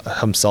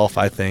himself,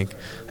 I think.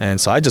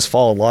 And so I just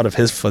followed a lot of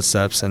his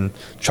footsteps and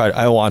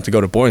I wanted to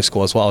go to boarding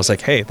school as well. I was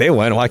like, hey, they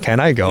went, why can't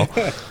I go?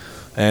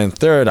 And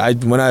third,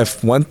 when I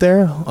went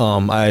there,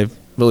 I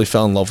really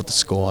fell in love with the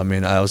school. I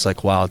mean, I was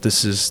like, wow,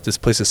 this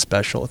place is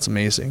special. It's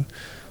amazing.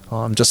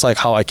 Just like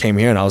how I came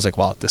here and I was like,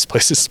 wow, this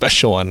place is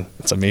special and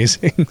it's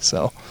amazing.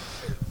 So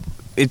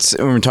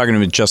we're talking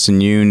about Justin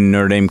Yoon,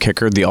 Notre Dame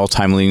kicker, the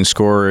all-time leading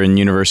scorer in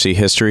university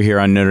history here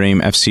on Notre Dame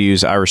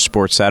FCU's Irish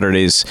Sports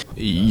Saturdays.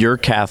 You're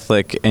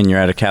Catholic and you're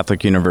at a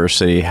Catholic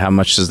university. How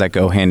much does that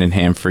go hand in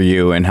hand for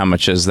you, and how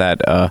much does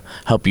that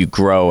help you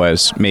grow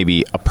as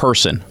maybe a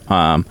person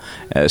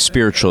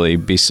spiritually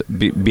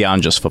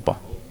beyond just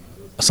football?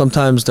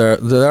 Sometimes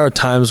there are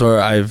times where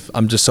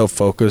I'm just so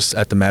focused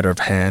at the matter of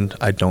hand,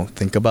 I don't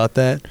think about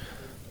that.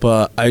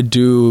 But I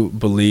do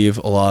believe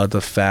a lot of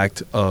the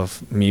fact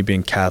of me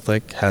being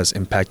Catholic has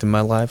impacted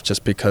my life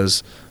just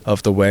because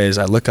of the ways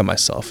I look at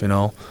myself.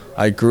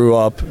 I grew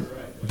up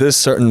this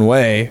certain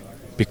way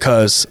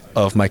because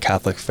of my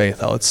Catholic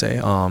faith, I would say.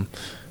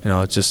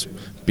 Just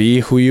be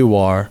who you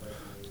are.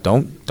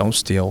 Don't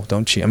steal.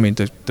 Don't cheat. I mean,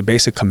 the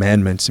basic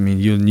commandments. I mean,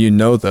 you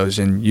know those,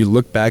 and you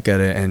look back at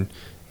it, and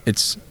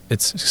it's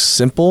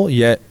simple,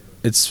 yet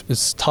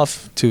it's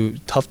tough to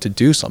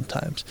do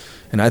sometimes.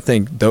 And I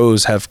think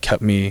those have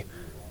kept me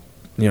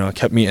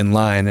in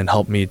line and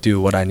helped me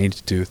do what I need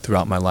to do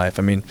throughout my life.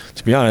 I mean,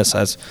 to be honest,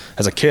 as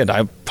a kid,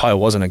 I probably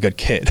wasn't a good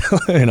kid.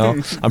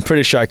 I'm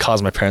pretty sure I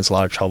caused my parents a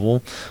lot of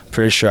trouble. I'm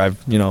pretty sure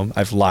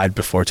I've lied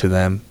before to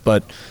them.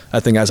 But I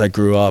think as I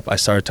grew up, I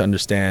started to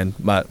understand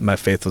my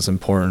faith was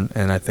important,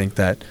 and I think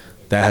that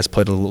has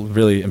played a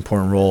really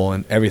important role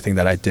in everything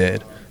that I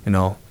did.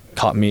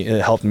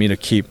 It helped me to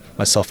keep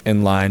myself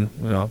in line.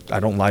 I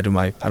don't lie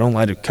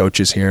to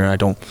coaches here. I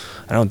don't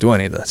do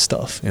any of that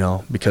stuff,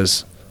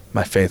 because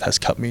my faith has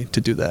helped me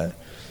to do that.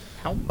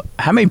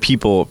 How many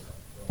people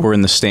were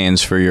in the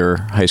stands for your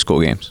high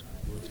school games?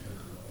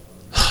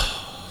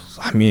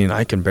 I mean,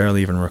 I can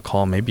barely even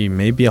recall. Maybe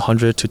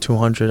 100 to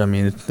 200. I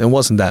mean, it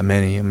wasn't that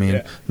many. I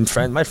mean,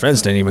 my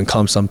friends didn't even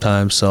come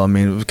sometimes. So I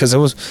mean, because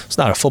it's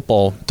not a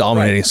football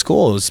dominating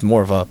school. It was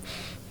more of a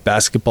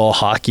basketball,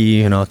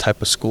 hockey,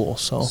 type of school.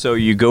 So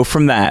you go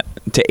from that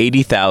to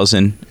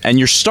 80,000, and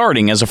you're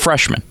starting as a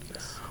freshman.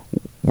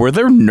 Were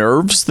there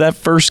nerves that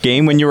first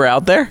game when you were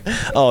out there?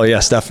 Oh,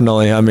 yes,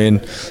 definitely. I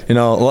mean,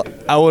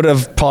 I would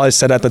have probably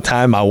said at the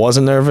time I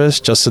wasn't nervous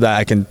just so that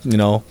I can,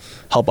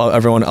 help out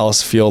everyone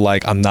else feel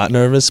like I'm not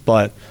nervous,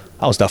 but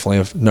I was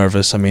definitely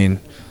nervous. I mean,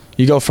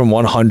 you go from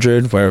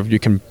 100 where you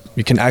can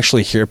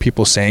actually hear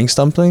people saying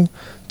something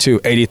to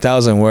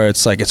 80,000 where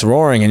it's like it's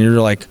roaring and you're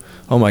like,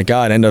 oh my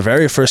God. And the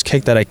very first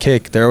kick that I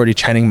kick, they're already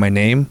chanting my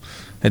name.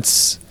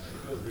 It's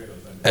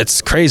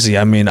crazy.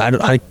 I mean,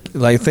 I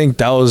think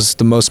that was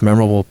the most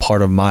memorable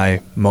part of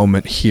my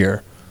moment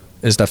here,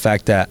 is the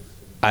fact that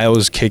I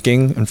was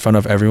kicking in front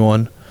of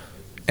everyone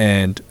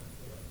and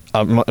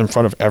in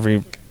front of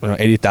every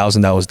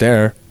 80,000 that was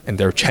there, and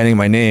they were chanting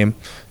my name.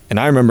 And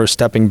I remember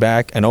stepping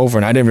back and over,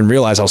 and I didn't even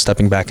realize I was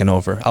stepping back and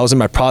over. I was in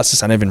my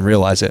process. I didn't even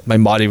realize it. My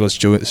body was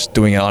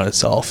doing it on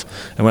itself.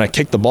 And when I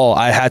kicked the ball,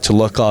 I had to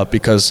look up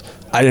because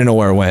I didn't know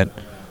where it went.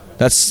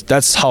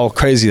 That's how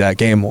crazy that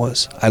game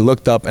was. I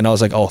looked up, and I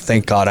was like, oh,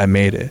 thank God I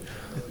made it.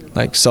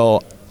 Like,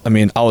 so, I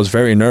mean, I was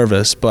very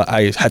nervous, but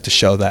I had to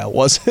show that it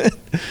wasn't.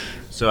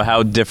 So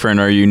how different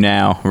are you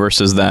now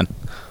versus then?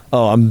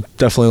 Oh, I'm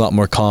definitely a lot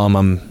more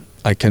calm.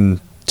 I can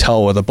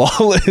tell where the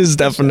ball is,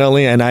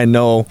 definitely, and I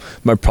know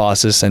my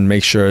process and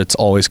make sure it's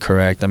always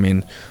correct. I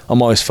mean,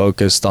 I'm always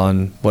focused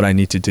on what I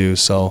need to do,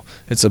 so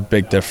it's a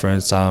big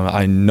difference.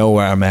 I know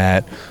where I'm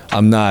at.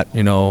 I'm not,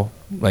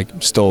 like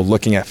still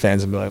looking at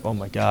fans and be like, oh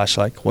my gosh,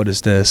 like what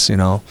is this,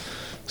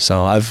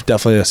 So I've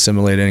definitely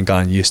assimilated and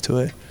gotten used to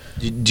it.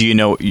 Do you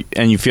know,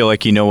 and you feel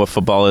like you know what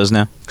football is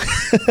now?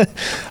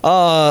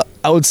 I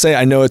would say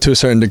I know it to a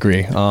certain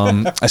degree.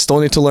 I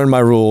still need to learn my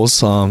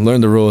rules,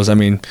 learn the rules. I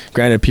mean,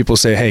 granted, people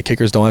say, hey,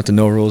 kickers don't have to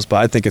know rules, but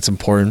I think it's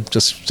important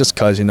just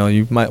because,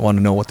 you might want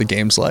to know what the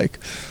game's like.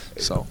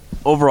 So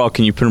overall,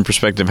 can you put in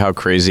perspective how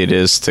crazy it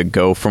is to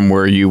go from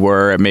where you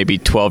were at maybe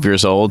 12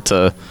 years old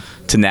to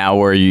now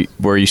where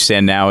you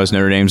stand now as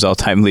Notre Dame's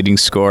all-time leading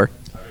scorer?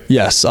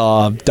 Yes,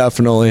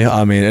 definitely.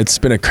 I mean, it's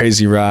been a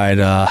crazy ride.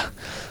 I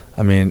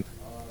mean,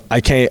 I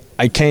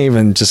can't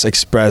even just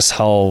express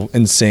how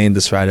insane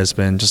this ride has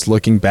been. Just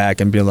looking back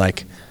and be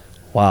like,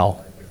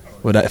 wow,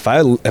 if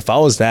I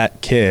was that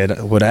kid,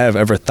 would I have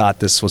ever thought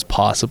this was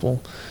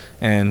possible?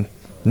 And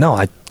no,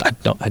 I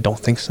don't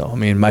think so. I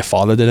mean, my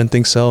father didn't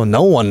think so.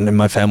 No one in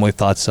my family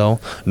thought so.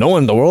 No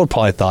one in the world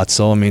probably thought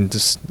so. I mean,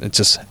 it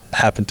just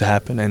happened to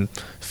happen, and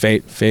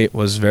fate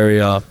was very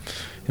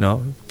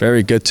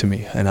very good to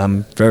me, and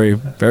I'm very,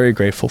 very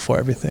grateful for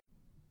everything.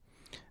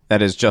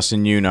 That is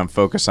Justin Yoon on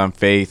Focus on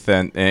Faith,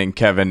 and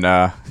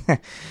Kevin,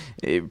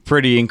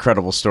 pretty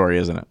incredible story,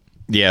 isn't it?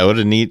 Yeah, what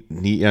a neat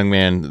young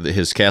man.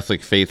 His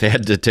Catholic faith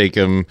had to take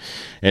him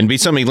and be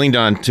something he leaned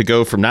on to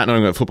go from not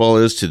knowing what football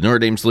is to Notre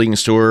Dame's leading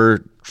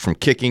scorer, from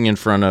kicking in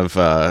front of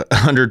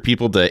 100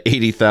 people to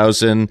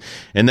 80,000.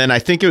 And then I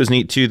think it was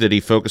neat, too, that he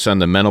focused on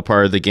the mental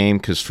part of the game,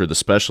 because for the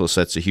specialists,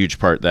 that's a huge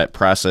part, that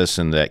process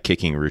and that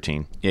kicking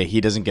routine. Yeah,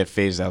 he doesn't get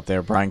phased out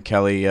there. Brian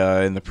Kelly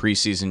in the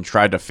preseason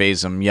tried to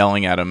phase him,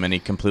 yelling at him, and he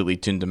completely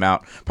tuned him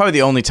out. Probably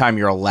the only time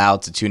you're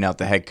allowed to tune out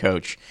the head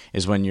coach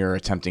is when you're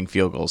attempting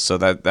field goals, so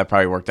that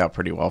probably worked out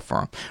pretty well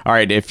for him. All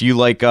right, if you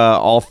like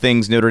all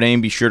things Notre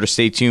Dame, be sure to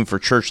stay tuned for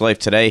Church Life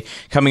Today.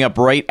 Coming up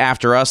right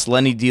after us,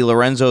 Lenny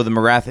DiLorenzo, the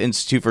McGrath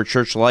Institute for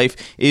Church Life,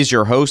 is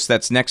your host.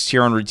 That's next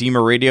here on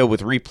Redeemer Radio,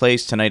 with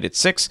replays tonight at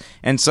 6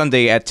 and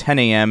Sunday at 10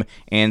 a.m.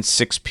 and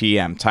 6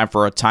 p.m. Time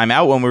for a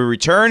timeout. When we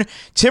return,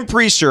 Tim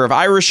Priester of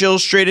Irish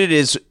Illustrated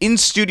is in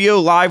studio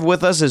live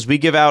with us as we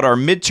give out our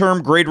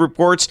midterm grade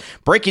reports,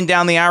 breaking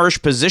down the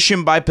Irish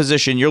position by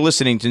position. You're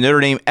listening to Notre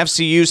Dame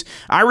FCU's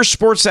Irish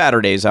Sports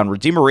Saturdays on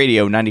Redeemer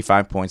Radio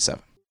 95.7.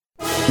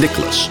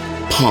 Nicholas,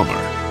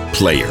 Palmer,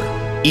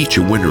 Player, each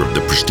a winner of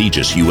the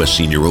prestigious U.S.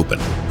 Senior Open.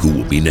 Who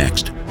will be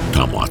next?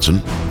 Tom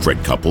Watson,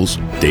 Fred Couples,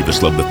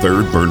 Davis Love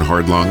III,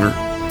 Bernhard Langer.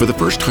 For the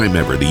first time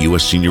ever, the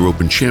U.S. Senior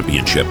Open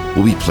Championship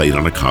will be played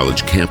on a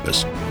college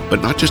campus.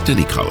 But not just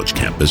any college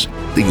campus,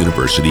 the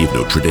University of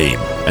Notre Dame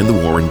and the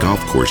Warren Golf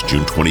Course,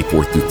 June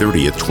 24th through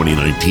 30th,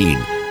 2019.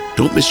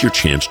 Don't miss your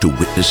chance to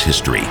witness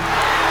history.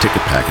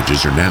 Ticket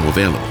packages are now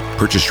available.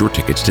 Purchase your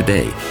tickets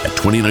today at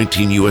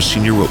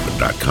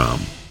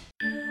 2019USSeniorOpen.com.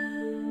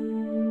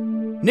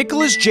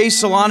 Nicholas J.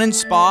 Salon and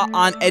Spa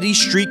on Eddy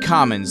Street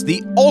Commons,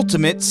 the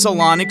ultimate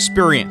salon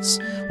experience.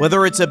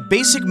 Whether it's a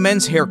basic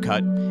men's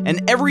haircut, an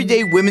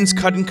everyday women's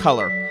cut and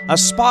color, a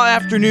spa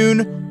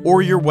afternoon,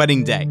 or your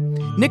wedding day,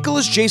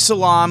 Nicholas J.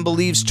 Salon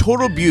believes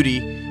total beauty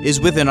is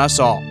within us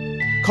all.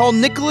 Call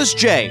Nicholas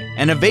J.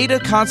 and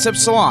Aveda Concept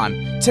Salon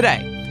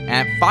today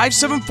at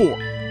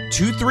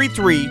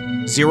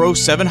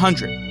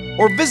 574-233-0700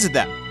 or visit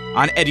them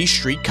on Eddy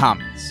Street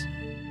Commons.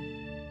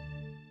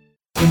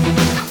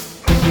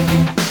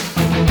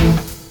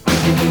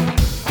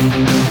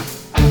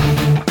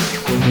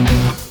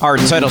 Our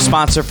title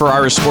sponsor for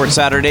Irish Sports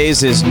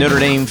Saturdays is Notre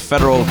Dame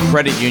Federal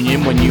Credit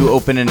Union. When you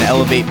open an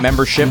Elevate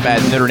membership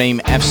at Notre Dame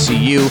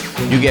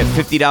FCU, you get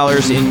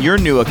 $50 in your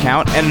new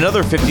account and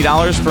another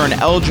 $50 for an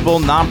eligible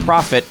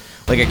nonprofit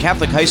like a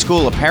Catholic high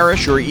school, a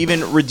parish, or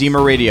even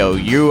Redeemer Radio.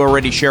 You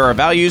already share our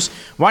values.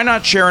 Why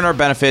not share in our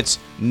benefits?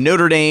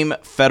 Notre Dame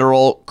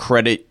Federal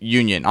Credit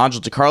Union. Angel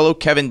DiCarlo,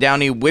 Kevin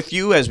Downey with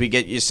you as we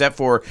get you set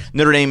for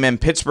Notre Dame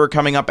and Pittsburgh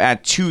coming up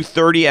at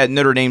 2:30 at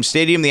Notre Dame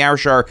Stadium. The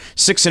Irish are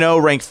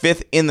 6-0, ranked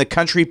 5th in the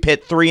country.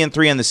 Pitt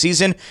 3-3 on the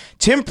season.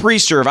 Tim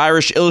Priester of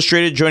Irish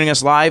Illustrated joining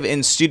us live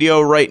in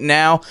studio right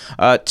now.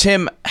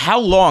 Tim, how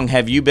long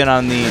have you been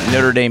on the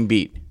Notre Dame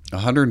beat?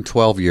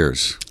 112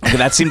 years. Okay,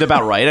 that seemed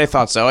about right. I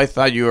thought so. I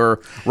thought you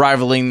were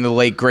rivaling the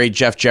late, great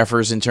Jeff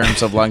Jeffers in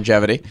terms of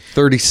longevity.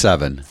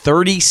 37.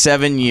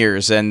 37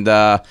 years. And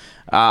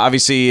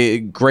Obviously,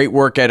 great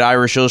work at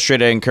Irish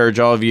Illustrated. I encourage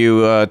all of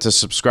you to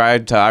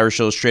subscribe to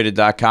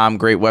irishillustrated.com.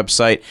 Great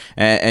website.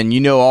 And you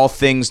know all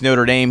things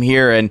Notre Dame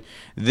here. And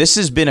this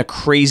has been a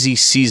crazy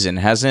season,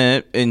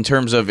 hasn't it? In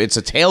terms of it's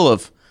a tale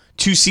of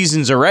 2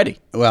 seasons already.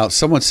 Well,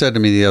 someone said to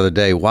me the other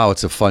day, "Wow,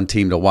 it's a fun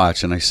team to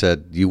watch," and I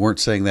said, "You weren't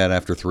saying that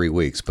after 3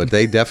 weeks, but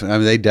they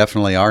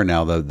definitely are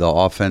now. The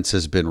offense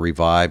has been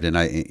revived, and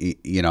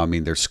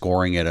they're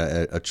scoring at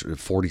a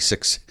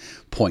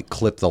 46-point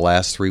clip the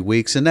last 3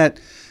 weeks, and that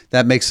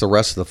makes the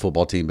rest of the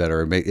football team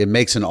better. It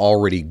makes an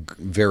already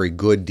very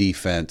good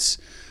defense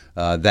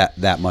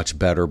that much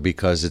better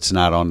because it's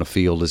not on the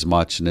field as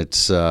much, and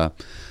it's in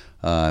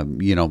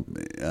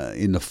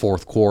the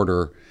fourth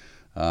quarter."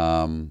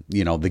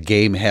 The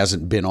game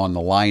hasn't been on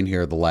the line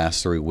here the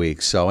last 3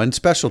 weeks. So, and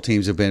special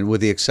teams have been,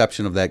 with the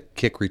exception of that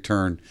kick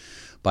return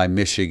by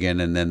Michigan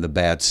and then the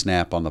bad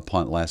snap on the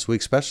punt last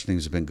week, special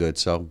teams have been good.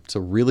 So it's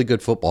a really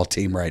good football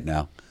team right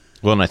now.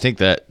 Well, and I think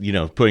that,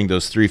 putting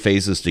those 3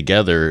 phases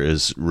together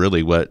is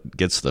really what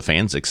gets the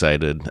fans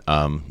excited.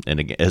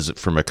 And as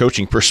from a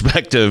coaching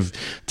perspective,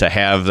 to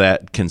have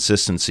that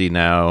consistency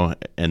now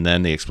and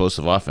then the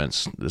explosive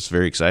offense, it's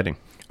very exciting.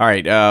 All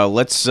right,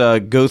 let's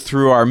go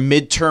through our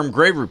midterm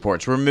grade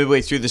reports. We're midway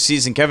through the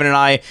season. Kevin and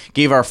I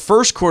gave our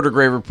first quarter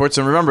grade reports,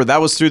 and remember,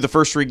 that was through the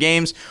first 3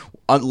 games,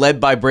 led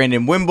by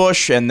Brandon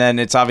Wimbush, and then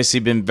it's obviously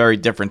been very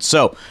different.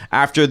 So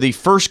after the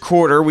first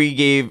quarter,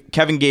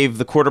 Kevin gave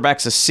the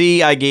quarterbacks a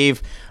C. I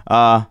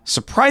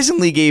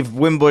surprisingly gave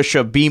Wimbush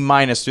a B-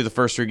 through the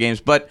first 3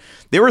 games, but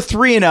they were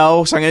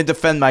 3-0, so I'm going to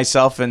defend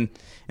myself and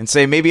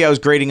say maybe I was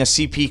grading a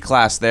CP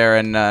class there,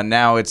 and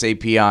now it's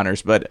AP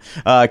honors. But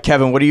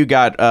Kevin, what do you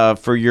got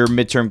for your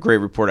midterm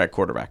grade report at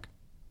quarterback?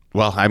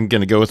 Well, I'm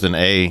going to go with an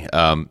A.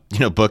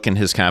 Book and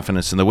his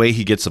confidence and the way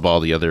he gets the ball,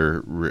 the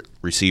other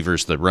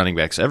receivers, the running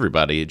backs,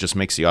 everybody, it just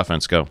makes the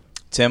offense go.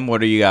 Tim,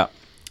 what do you got?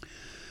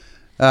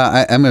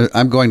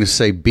 I'm going to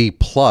say B+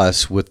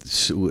 with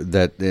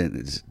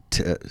that.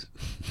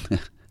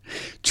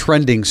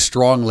 Trending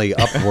strongly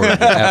upward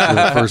after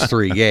the first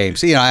 3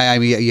 games. You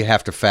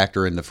have to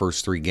factor in the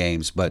first 3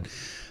 games, but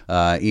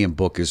Ian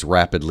Book is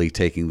rapidly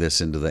taking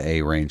this into the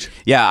A range.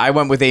 Yeah, I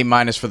went with A-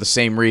 for the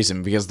same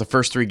reason, because the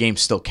first 3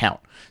 games still count.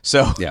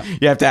 So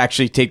You have to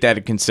actually take that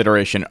into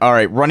consideration. All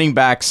right, running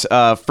backs,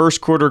 first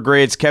quarter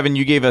grades. Kevin,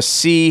 you gave a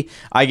C.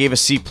 I gave a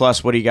C+.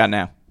 What do you got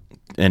now?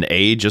 An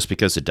A, just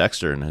because of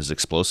Dexter and his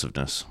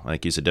explosiveness.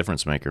 Like, he's a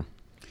difference maker.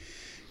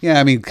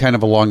 Yeah, kind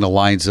of along the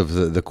lines of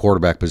the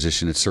quarterback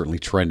position, it's certainly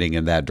trending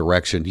in that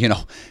direction.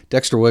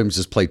 Dexter Williams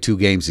has played 2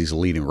 games. He's a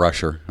leading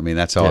rusher.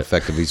 That's how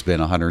effective he's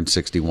been,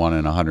 161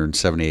 and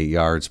 178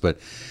 yards. But,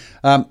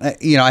 I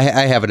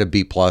have it a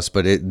B+,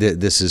 but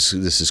this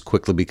is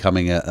quickly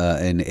becoming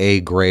an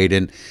A grade.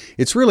 And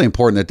it's really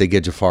important that they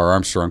get Jafar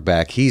Armstrong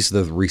back. He's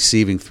the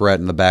receiving threat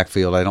in the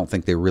backfield. I don't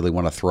think they really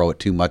want to throw it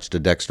too much to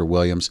Dexter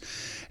Williams.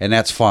 And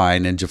that's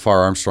fine. And Jafar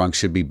Armstrong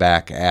should be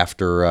back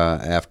after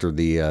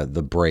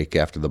the break,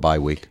 after the bye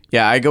week.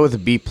 Yeah, I go with a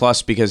B+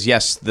 because,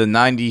 yes, the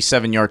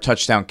 97-yard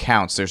touchdown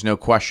counts. There's no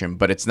question.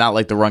 But it's not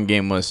like the run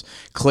game was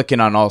clicking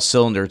on all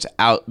cylinders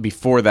out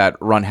before that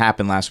run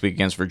happened last week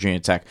against Virginia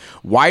Tech.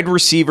 Wide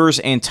receivers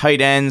and tight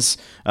ends.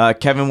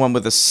 Kevin went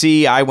with a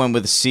C. I went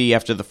with a C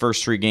after the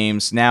first 3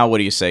 games. Now, what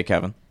do you say,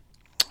 Kevin?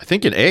 I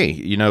think an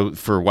A.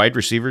 For wide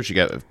receivers, you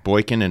got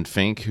Boykin and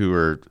Fink, who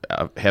are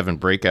having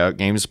breakout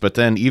games. But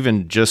then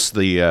even just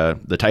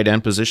the tight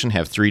end position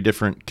have 3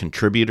 different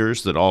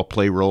contributors that all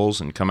play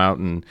roles and come out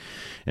and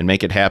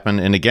make it happen.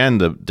 And again,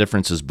 the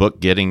difference is Book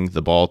getting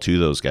the ball to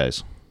those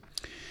guys.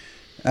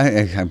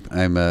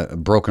 I'm a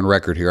broken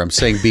record here. I'm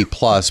saying B+,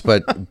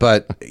 but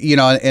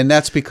and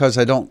that's because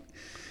I don't.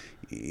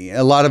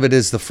 A lot of it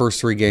is the first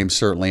 3 games,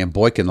 certainly, and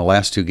Boykin the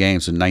last 2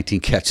 games with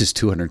 19 catches,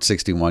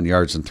 261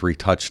 yards, and 3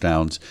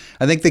 touchdowns.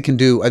 I think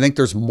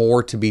there's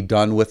more to be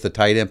done with the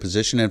tight end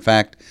position. In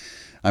fact,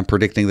 I'm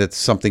predicting that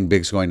something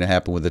big is going to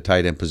happen with the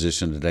tight end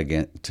position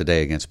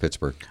today against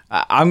Pittsburgh.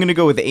 I'm going to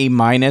go with A-.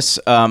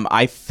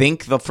 I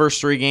think the first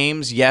 3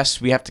 games,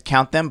 yes, we have to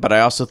count them, but I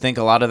also think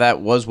a lot of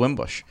that was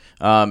Wimbush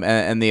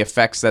and the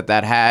effects that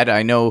had.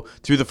 I know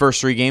through the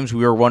first 3 games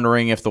we were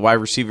wondering if the wide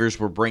receivers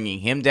were bringing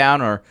him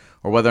down or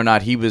whether or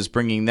not he was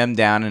bringing them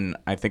down, and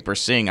I think we're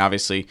seeing,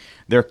 obviously,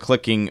 they're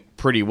clicking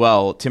pretty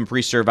well. Tim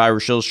Priester of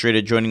Irish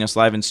Illustrated joining us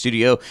live in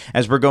studio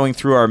as we're going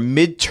through our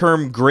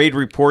midterm grade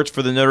reports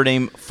for the Notre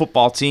Dame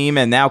football team,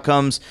 and now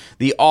comes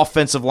the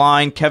offensive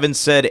line. Kevin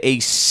said a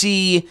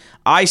C.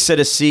 I said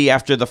a C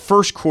after the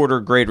first quarter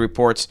grade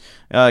reports.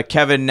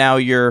 Kevin, now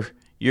you're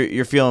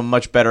feeling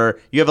much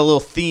better. You have a little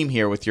theme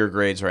here with your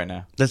grades right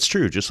now. That's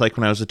true. Just like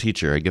when I was a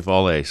teacher, I give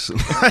all A's.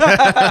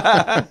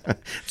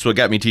 That's what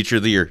got me Teacher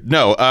of the Year.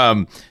 No,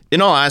 in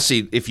all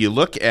honesty, if you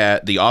look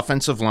at the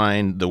offensive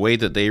line, the way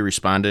that they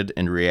responded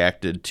and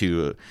reacted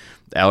to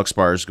Alex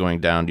Bars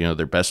going down,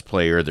 their best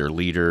player, their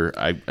leader,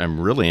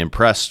 I'm really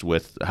impressed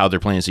with how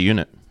they're playing as a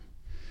unit.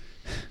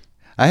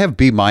 I have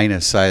B-.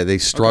 They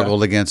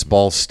struggled against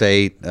Ball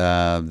State.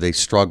 They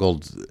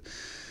struggled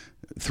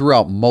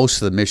throughout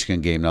most of the Michigan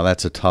game. Now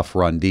that's a tough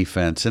run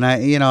defense, and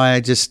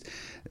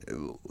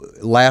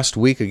last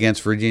week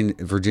against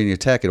Virginia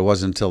Tech, it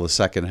wasn't until the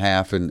second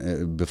half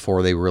and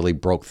before they really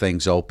broke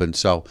things open.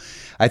 So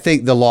I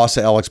think the loss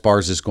of Alex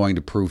Bars is going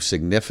to prove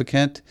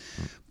significant,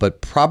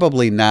 but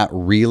probably not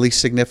really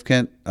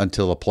significant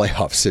until a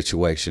playoff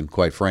situation,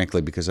 quite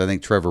frankly, because I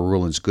think Trevor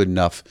Ruhlen's good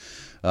enough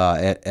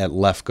at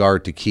left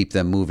guard to keep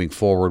them moving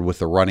forward with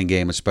the running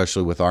game,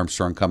 especially with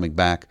Armstrong coming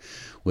back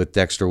with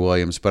Dexter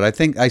Williams. But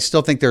I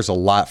still think there's a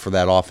lot for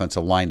that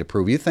offensive line to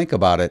prove. You think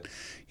about it,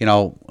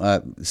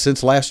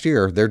 since last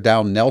year, they're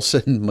down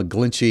Nelson,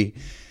 McGlinchey,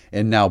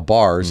 and now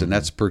Bars, and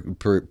that's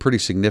pretty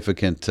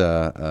significant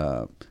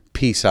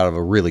piece out of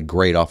a really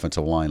great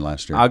offensive line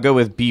last year. I'll go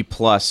with B+.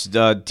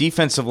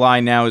 Defensive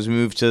line now has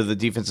moved to the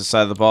defensive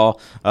side of the ball.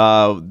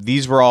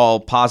 These were all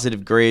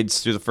positive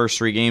grades through the first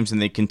 3 games,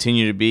 and they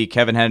continue to be.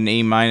 Kevin had an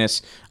A-,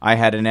 I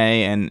had an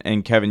A,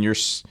 and Kevin,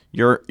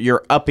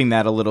 you're upping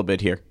that a little bit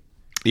here.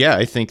 Yeah,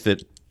 I think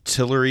that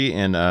Tillery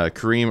and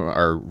Kareem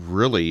are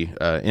really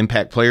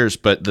impact players,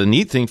 but the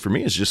neat thing for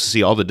me is just to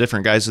see all the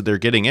different guys that they're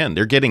getting in.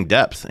 They're getting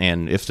depth,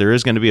 and if there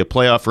is going to be a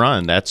playoff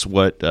run, that's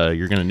what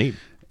you're going to need.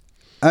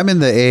 I'm in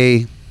the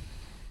A,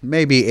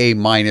 maybe A-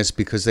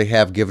 because they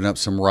have given up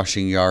some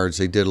rushing yards.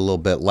 They did a little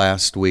bit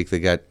last week. They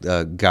got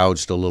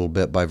gouged a little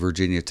bit by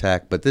Virginia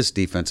Tech, but this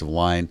defensive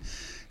line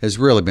has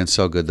really been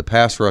so good. The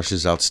pass rush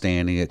is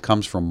outstanding. It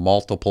comes from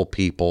multiple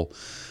people.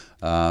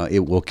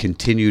 It will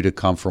continue to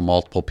come from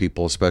multiple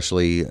people,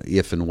 especially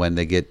if and when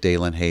they get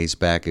Dalen Hayes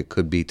back. It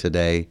could be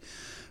today.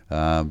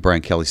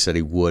 Brian Kelly said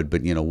he would,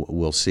 but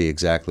we'll see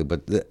exactly.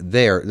 But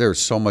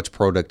there's so much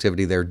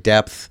productivity there,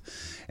 depth,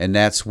 and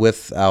that's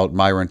without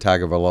Myron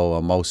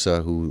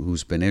Tagovailoa-Amosa,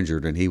 who's been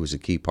injured, and he was a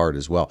key part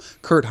as well.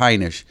 Kurt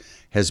Heinisch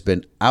has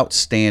been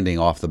outstanding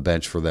off the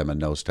bench for them at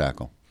nose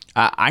tackle.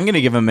 I'm going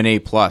to give him an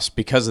A+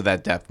 because of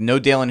that depth. No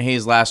Dalen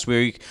Hayes last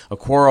week.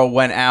 Okoro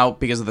went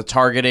out because of the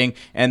targeting,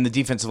 and the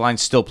defensive line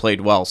still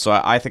played well. So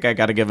I think I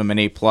got to give him an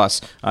A+.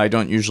 I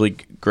don't usually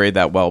grade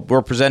that well.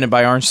 We're presented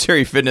by Orange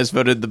Theory Fitness,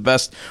 voted the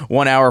best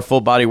 1-hour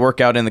full-body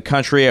workout in the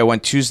country. I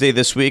went Tuesday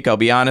this week. I'll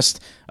be honest,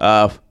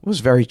 it was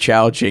very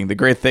challenging. The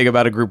great thing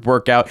about a group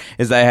workout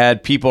is that I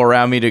had people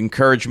around me to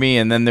encourage me,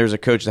 and then there's a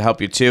coach to help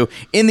you too.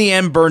 In the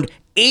end, burned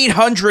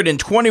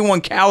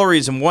 821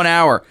 calories in 1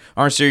 hour.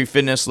 Orange Theory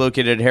Fitness,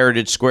 located at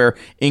Heritage Square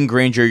in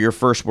Granger. Your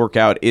first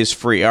workout is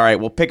free. All right,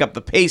 we'll pick up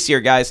the pace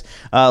here, guys.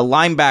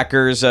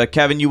 Linebackers,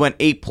 Kevin, you went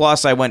A+.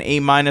 I went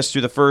A-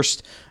 through the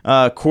first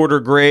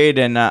quarter grade,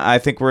 and I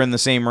think we're in the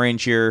same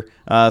range here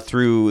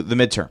through the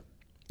midterm.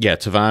 Yeah,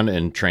 Tavon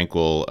and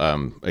Tranquil,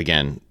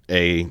 again,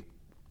 A+.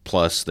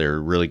 They're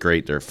really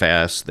great. They're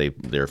fast.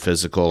 They're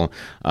physical.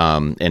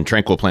 And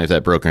Tranquil playing with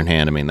that broken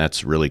hand, I mean,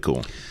 that's really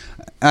cool.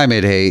 I'm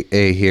at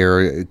A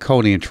here.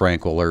 Coney and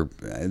Tranquil are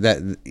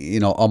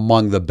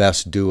among the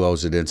best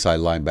duos at inside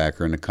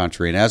linebacker in the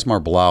country. And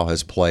Asmar Bilal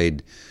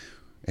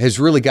has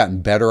really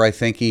gotten better, I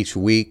think, each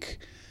week,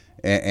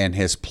 and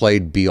has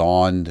played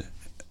beyond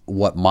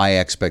what my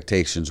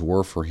expectations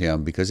were for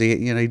him, because he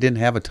didn't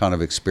have a ton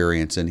of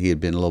experience and he had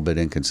been a little bit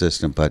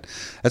inconsistent. But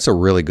that's a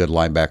really good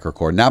linebacker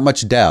core. Not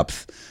much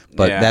depth,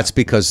 but that's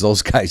because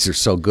those guys are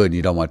so good and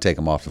you don't want to take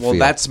them off the field. Well,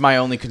 that's my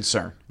only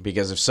concern,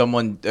 because if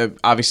someone,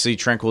 obviously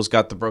Tranquil's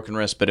got the broken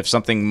wrist, but if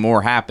something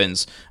more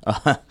happens,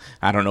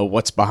 I don't know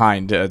what's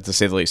behind, to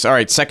say the least. All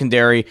right,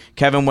 secondary,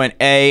 Kevin went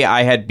A.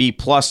 I had B+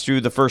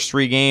 through the first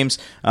 3 games.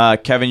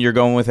 Kevin, you're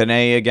going with an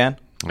A again?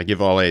 I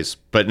give all A's.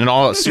 But in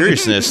all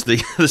seriousness,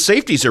 the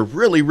safeties are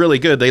really, really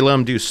good. They let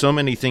them do so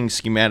many things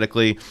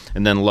schematically,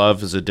 and then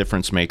Love is a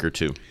difference maker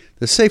too.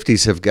 The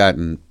safeties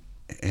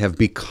have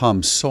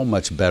become so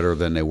much better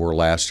than they were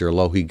last year.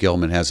 Lohi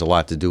Gilman has a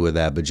lot to do with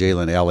that, but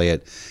Jalen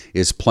Elliott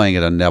is playing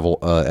at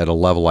a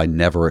level I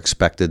never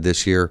expected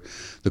this year.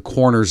 The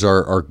corners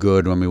are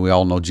good. I mean, we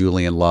all know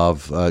Julian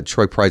Love.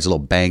 Troy Pride's a little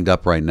banged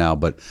up right now,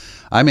 but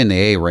I'm in the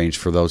A range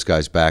for those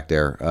guys back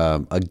there.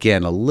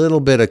 Again, a little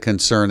bit of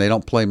concern. They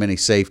don't play many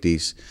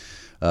safeties.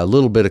 A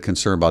little bit of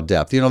concern about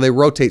depth. They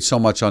rotate so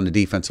much on the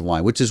defensive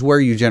line, which is where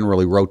you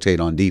generally rotate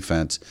on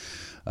defense.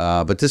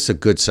 But this is a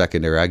good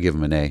secondary. I give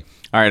them an A.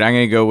 All right, I'm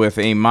going to go with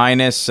A-.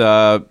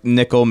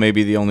 Nickel may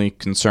be the only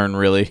concern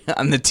really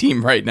on the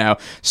team right now.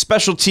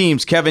 Special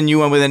teams, Kevin, you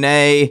went with an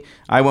A.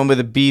 I went with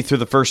a B through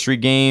the first 3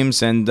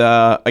 games. And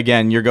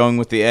again, you're going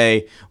with the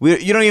A.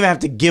 You don't even have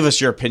to give us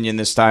your opinion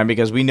this time,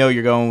 because we know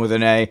you're going with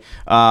an A.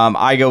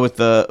 I go with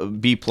the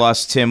B+.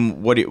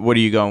 Tim, what are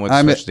you going with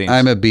special teams?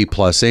 I'm a B+.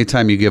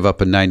 Anytime you give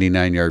up a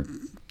 99-yard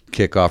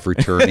kickoff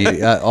return,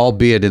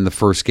 albeit in the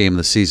first game of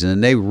the season,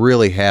 and they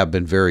really have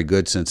been very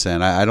good since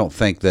then. I don't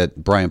think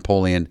that Brian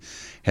Polian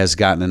has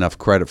gotten enough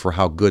credit for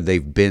how good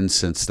they've been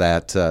since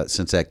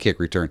that kick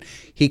return.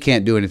 He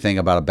can't do anything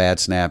about a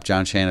bad snap.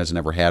 John Shannon's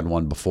never had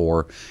one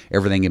before.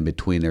 Everything in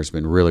between there's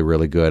been really,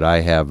 really good.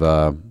 I have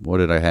what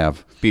did I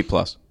have? B+.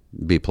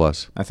 B+.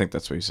 I think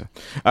that's what you said.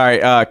 All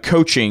right,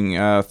 coaching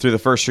through the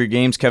first 3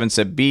 games. Kevin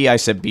said B. I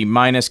said B-.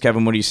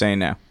 Kevin, what are you saying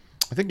now?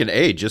 I think an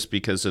A, just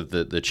because of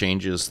the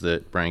changes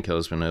that Brian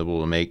Kelly's been able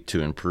to make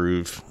to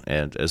improve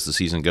and as the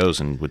season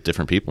goes and with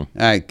different people.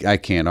 I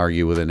can't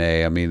argue with an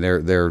A. I mean,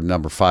 they're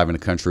number 5 in the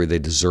country. They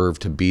deserve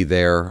to be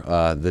there.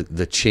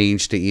 The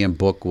change to Ian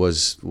Book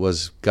was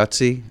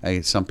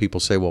gutsy. Some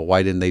people say, well,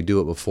 why didn't they do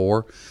it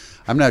before?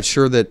 I'm not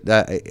sure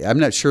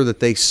that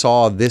they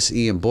saw this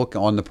Ian Book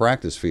on the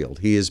practice field.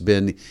 He has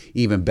been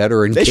even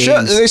better in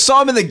games. They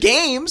saw him in the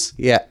games.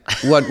 Yeah.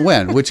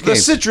 When? Which game? The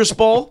Citrus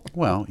Bowl.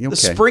 Well, okay. The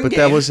spring but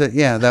game.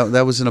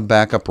 That was in a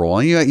backup role.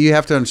 And you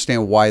have to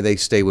understand why they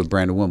stay with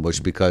Brandon Wimbush,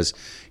 because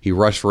he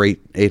rushed for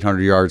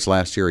 800 yards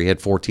last year. He had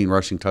 14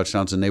 rushing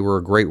touchdowns, and they were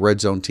a great red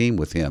zone team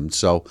with him.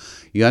 So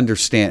you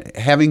understand,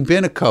 having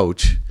been a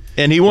coach.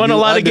 And he won a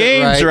lot of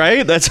games,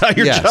 right? That's how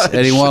you're judged.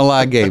 And he won a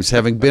lot of games.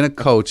 Having been a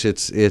coach,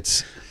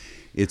 it's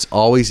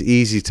always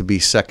easy to be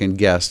second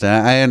guessed.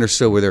 And I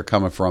understood where they're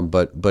coming from,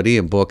 but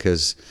Ian Book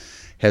has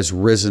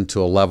risen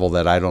to a level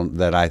that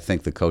I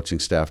think the coaching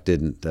staff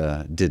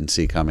didn't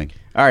see coming.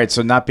 All right,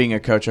 so not being a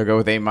coach, I'll go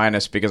with A-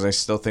 because I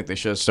still think they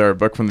should have started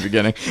Book from the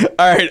beginning.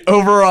 All right,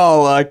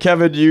 overall,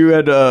 Kevin, you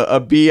had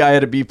a B, I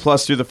had a B+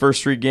 through the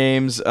first 3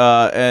 games,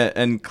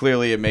 and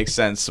clearly it makes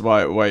sense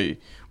why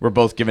we're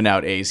both giving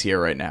out A's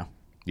here right now.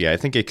 Yeah, I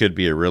think it could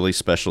be a really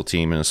special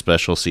team and a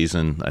special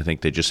season. I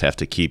think they just have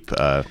to keep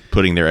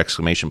putting their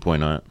exclamation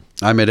point on it.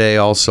 I'm at A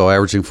also,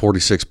 averaging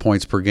 46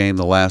 points per game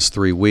the last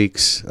 3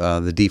 weeks.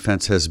 The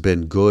defense has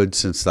been good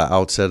since the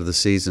outset of the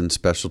season.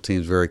 Special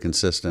teams very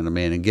consistent.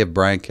 And give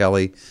Brian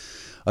Kelly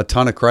a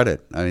ton of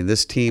credit. I mean,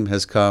 this team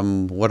has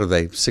come,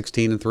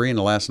 16-3 in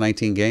the last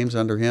 19 games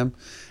under him,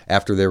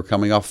 after they were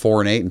coming off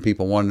 4-8 and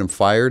people wanted him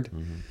fired.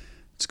 Mm-hmm.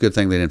 It's a good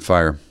thing they didn't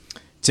fire him.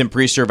 Tim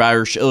Priester of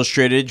Irish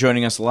Illustrated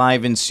joining us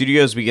live in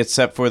studio as we get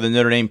set for the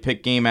Notre Dame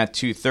Pitt game at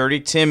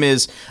 2:30. Tim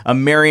is a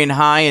Marion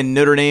High and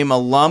Notre Dame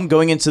alum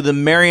going into the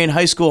Marion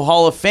High School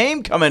Hall of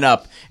Fame coming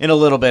up in a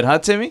little bit, huh,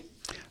 Timmy?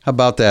 How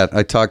about that?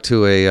 I talked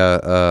to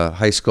a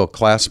high school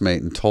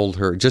classmate and told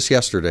her just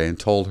yesterday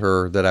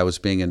that I was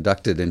being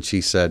inducted, and she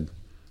said,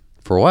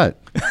 "For what?"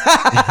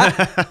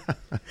 I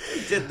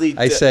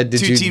said,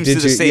 "Did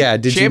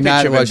you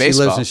not?" Well, she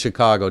lives in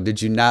Chicago.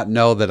 "Did you not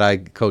know that I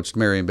coached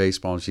Marion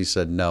baseball?" And she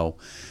said, "No."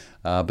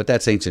 But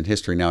that's ancient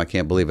history now. I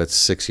can't believe it's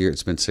 6 years.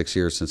 It's been 6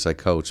 years since I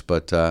coached.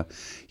 But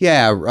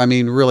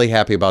really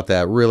happy about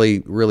that.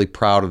 Really, really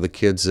proud of the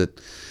kids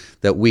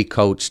that we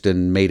coached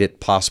and made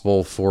it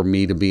possible for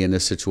me to be in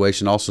this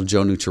situation. Also,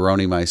 Joe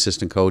Nucciarone, my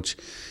assistant coach,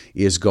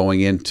 is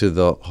going into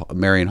the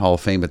Marion Hall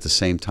of Fame at the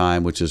same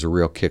time, which is a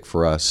real kick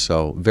for us.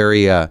 So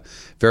very,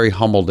 very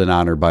humbled and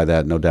honored by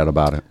that, no doubt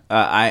about it.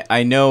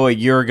 I know a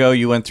year ago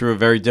you went through a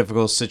very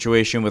difficult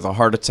situation with a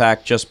heart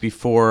attack just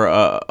before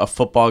a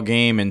football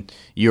game, and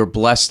you're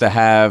blessed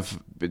to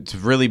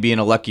really be in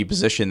a lucky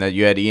position that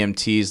you had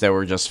EMTs that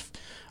were just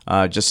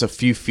a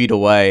few feet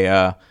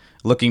away.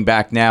 Looking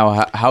back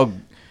now, how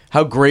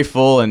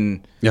grateful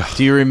and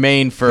do you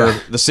remain for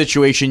the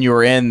situation you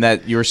were in,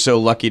 that you were so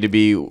lucky to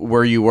be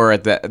where you were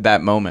at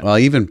that moment? Well,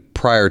 even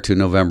prior to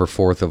November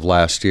 4th of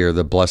last year,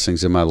 the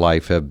blessings in my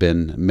life have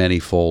been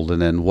manyfold,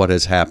 and then what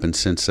has happened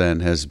since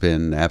then has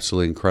been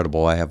absolutely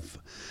incredible. I have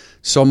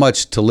so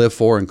much to live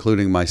for,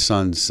 including my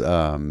son's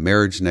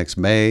marriage next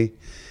May,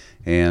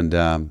 and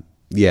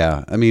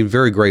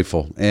very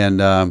grateful.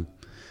 And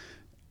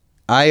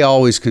I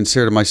always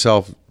consider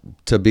myself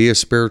to be a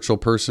spiritual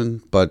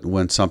person, but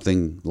when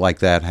something like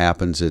that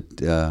happens, it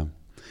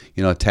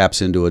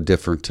taps into a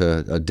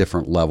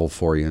different level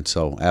for you. And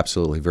so,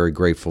 absolutely, very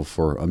grateful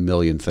for a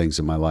million things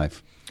in my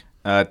life.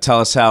 Tell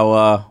us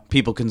how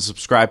people can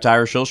subscribe to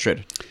Irish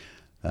Illustrated.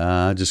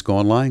 Just go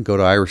online, go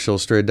to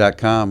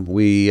irishillustrated.com.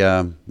 We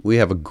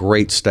have a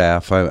great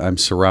staff. I'm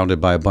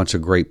surrounded by a bunch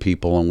of great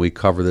people, and we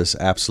cover this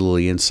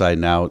absolutely inside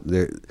and out.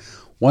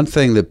 One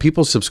thing that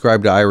people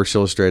subscribe to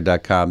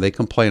irishillustrated.com, they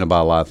complain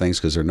about a lot of things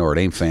because they're Notre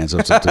Dame fans.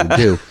 That's what they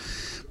do.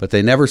 But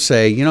they never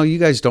say, you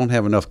guys don't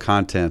have enough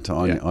content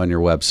on your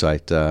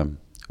website.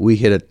 We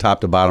hit it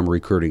top to bottom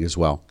recruiting as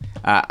well.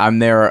 I'm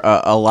there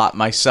a lot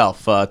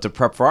myself to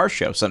prep for our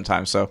show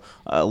sometimes, so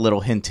a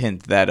little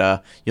hint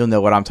that you'll know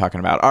what I'm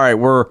talking about. All right,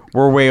 we're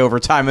way over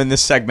time in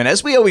this segment,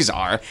 as we always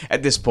are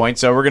at this point,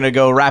 so we're going to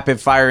go rapid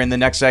fire in the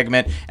next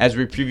segment as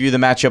we preview the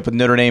matchup with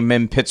Notre Dame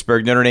in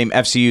Pittsburgh. Notre Dame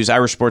FCU's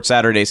Irish Sports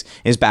Saturdays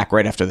is back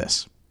right after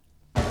this.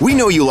 We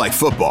know you like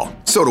football.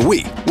 So do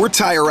we. We're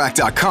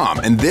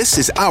TireRack.com, and this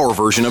is our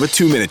version of a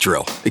 2-minute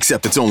drill,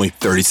 except it's only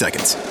 30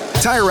 seconds.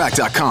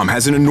 TireRack.com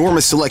has an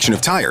enormous selection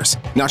of tires.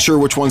 Not sure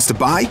which ones to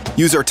buy?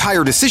 Use our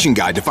Tire Decision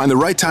Guide to find the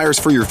right tires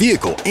for your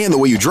vehicle and the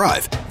way you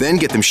drive. Then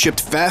get them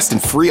shipped fast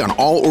and free on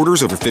all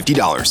orders over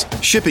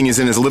 $50. Shipping is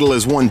in as little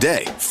as 1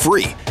 day.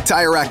 Free.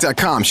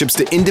 TireRack.com ships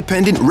to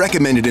independent,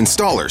 recommended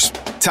installers.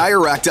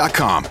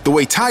 TireRack.com, the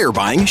way tire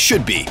buying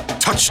should be.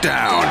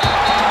 Touchdown!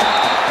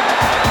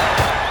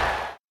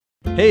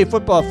 Hey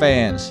football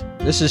fans,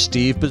 this is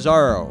Steve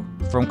Pizarro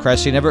from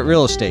Cressy & Everett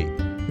Real Estate.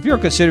 If you're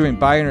considering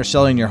buying or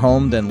selling your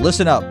home, then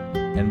listen up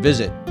and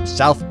visit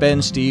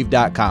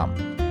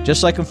southbendsteve.com.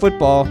 Just like in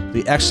football,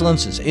 the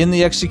excellence is in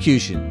the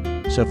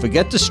execution. So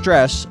forget the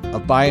stress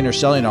of buying or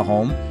selling a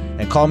home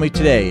and call me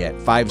today at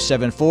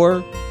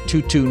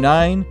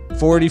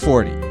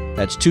 574-229-4040.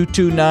 That's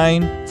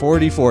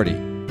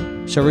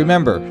 229-4040. So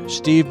remember,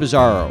 Steve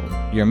Bizzarro,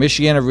 your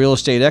Michiana real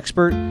estate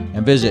expert,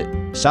 and visit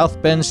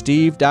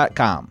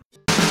southbendsteve.com.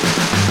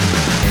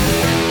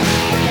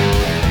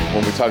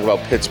 When we talk about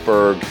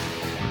Pittsburgh,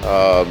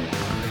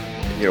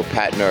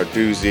 Pat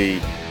Narduzzi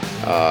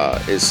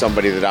is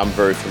somebody that I'm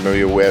very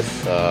familiar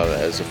with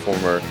as a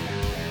former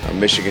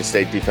Michigan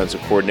State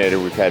defensive coordinator.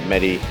 We've had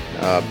many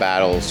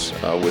battles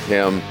with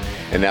him,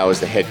 and now as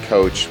the head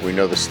coach, we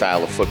know the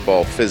style of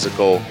football: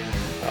 physical,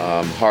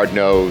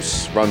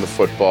 hard-nosed, run the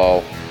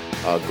football,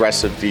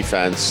 aggressive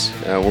defense.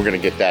 We're going to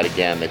get that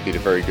again. They beat a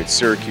very good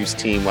Syracuse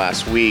team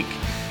last week,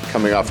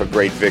 coming off a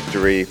great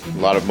victory, a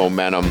lot of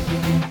momentum.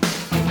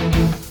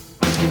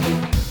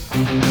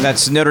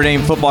 That's Notre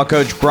Dame football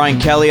coach Brian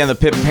Kelly and the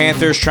Pitt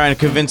Panthers trying to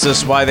convince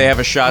us why they have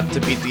a shot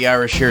to beat the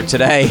Irish here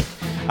today.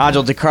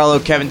 Angel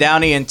DiCarlo, Kevin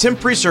Downey, and Tim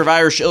Priester of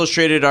Irish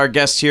Illustrated, our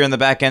guests here in the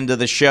back end of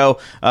the show.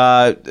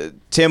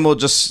 Tim, we'll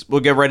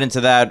get right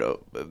into that.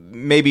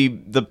 Maybe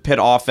the Pitt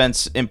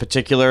offense in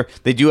particular.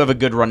 They do have a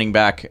good running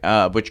back,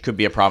 which could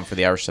be a problem for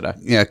the Irish today.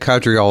 Yeah,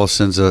 Kadri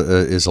Ollison's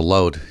is a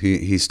load.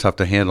 He's tough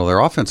to handle. Their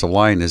offensive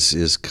line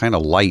is kind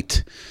of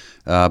light.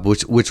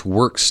 Which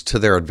works to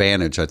their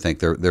advantage. I think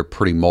they're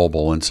pretty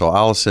mobile, and so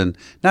Ollison,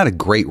 not a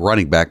great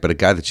running back, but a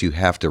guy that you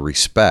have to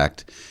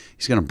respect.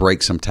 He's going to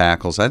break some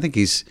tackles. I think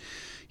he's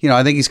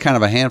kind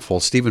of a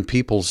handful. Stephen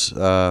Peoples did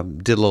a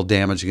little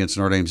damage against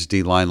Notre Dame's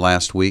D line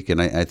last week,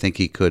 and I think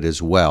he could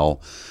as well.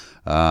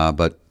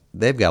 But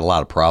they've got a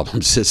lot of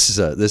problems. This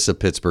is a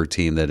Pittsburgh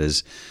team that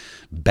is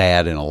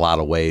bad in a lot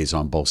of ways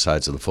on both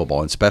sides of the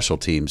football. And special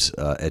teams,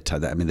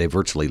 they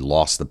virtually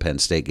lost the Penn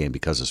State game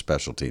because of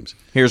special teams.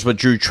 Here's what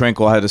Drew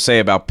Tranquill had to say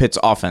about Pitt's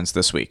offense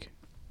this week.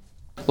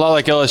 A lot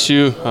like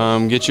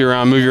LSU, get you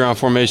around, move you around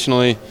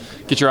formationally,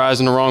 get your eyes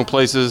in the wrong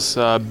places,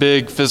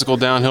 big physical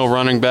downhill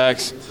running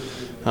backs,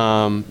 that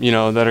are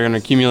going to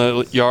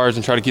accumulate yards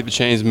and try to keep the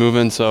chains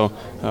moving. So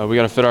we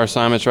got to fit our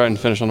assignments right and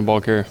finish on the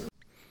ball carrier.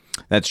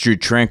 That's Drew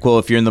Tranquill.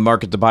 If you're in the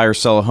market to buy or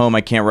sell a home,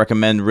 I can't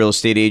recommend real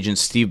estate agent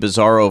Steve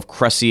Bizzarro of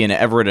Cressy and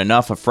Everett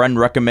enough. A friend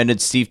recommended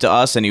Steve to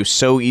us, and he was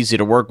so easy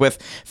to work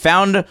with.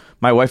 Found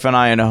my wife and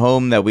I in a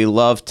home that we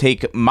love.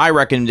 Take my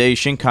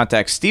recommendation.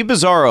 Contact Steve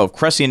Bizzarro of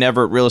Cressy and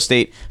Everett Real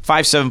Estate,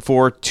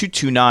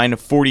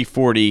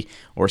 574-229-4040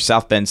 or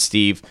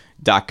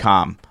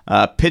southbendsteve.com.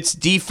 Pitt's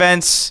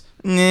defense,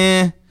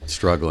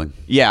 struggling.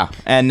 Yeah,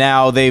 and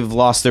now they've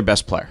lost their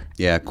best player.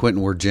 Yeah,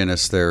 Quentin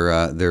Wirginis,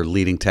 their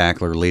leading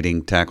tackler,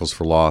 leading tackles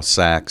for loss,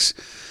 sacks,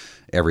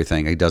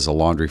 everything. He does the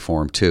laundry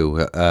for him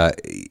too.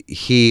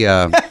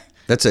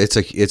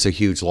 It's a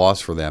huge loss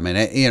for them, and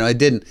it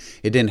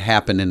didn't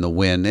happen in the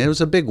win. It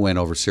was a big win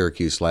over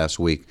Syracuse last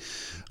week,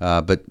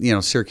 but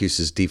Syracuse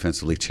is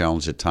defensively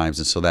challenged at times,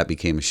 and so that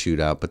became a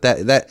shootout. But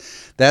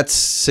that's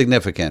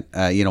significant.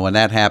 When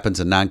that happens,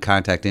 a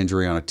non-contact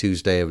injury on a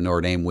Tuesday of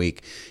Notre Dame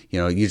week,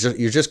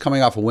 you're just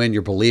coming off a win.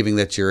 You're believing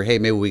that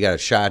maybe we got a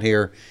shot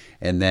here,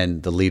 and then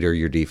the leader of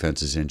your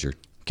defense is injured.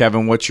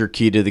 Kevin, what's your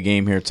key to the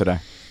game here today?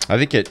 I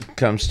think it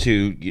comes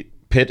to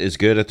Pitt is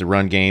good at the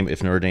run game.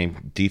 If Notre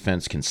Dame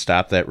defense can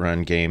stop that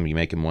run game, you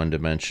make them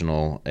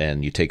one-dimensional,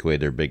 and you take away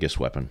their biggest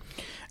weapon.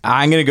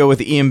 I'm going to go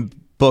with Ian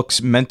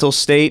Book's mental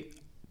state.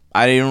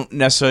 I don't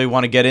necessarily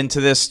want to get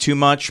into this too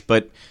much,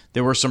 but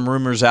there were some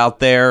rumors out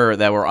there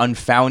that were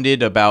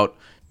unfounded about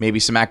maybe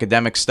some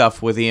academic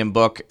stuff with Ian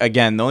Book.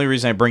 Again, the only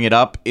reason I bring it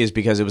up is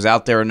because it was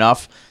out there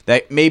enough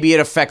that maybe it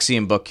affects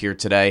Ian Book here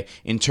today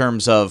in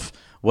terms of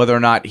whether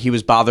or not he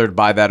was bothered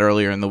by that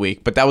earlier in the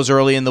week. But that was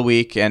early in the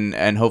week, and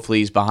hopefully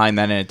he's behind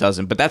that and it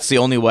doesn't. But that's the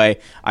only way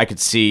I could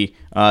see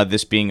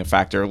this being a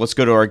factor. Let's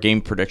go to our game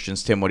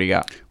predictions. Tim, what do you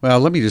got? Well,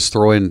 let me just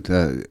throw in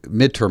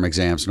midterm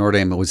exams. Notre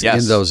Dame was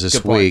in those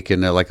this week,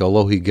 and like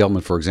Alohi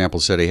Gilman, for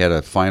example, said he had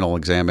a final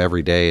exam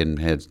every day and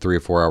had 3 or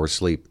 4 hours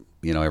sleep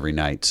every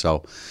night.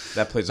 So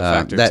that plays a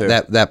factor too.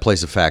 That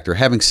plays a factor.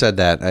 Having said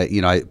that,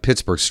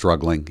 Pittsburgh's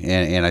struggling,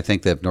 and I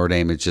think that if Notre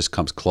Dame just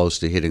comes close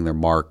to hitting their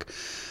mark,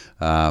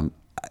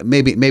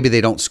 maybe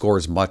they don't score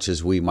as much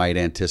as we might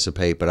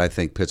anticipate, but I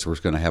think Pittsburgh's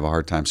going to have a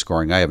hard time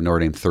scoring. I have Notre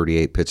Dame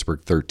 38,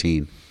 Pittsburgh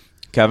 13.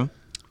 Kevin?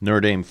 Notre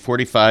Dame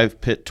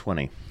 45, Pitt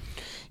 20.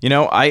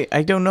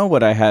 I don't know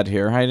what I had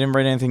here. I didn't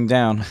write anything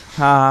down.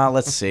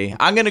 Let's see.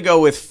 I'm going to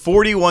go with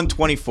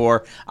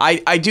 41-24.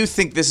 I do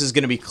think this is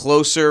going to be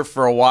closer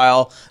for a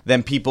while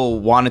than people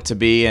want it to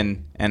be,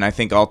 and I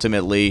think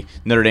ultimately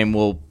Notre Dame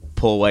will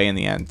pull away in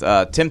the end.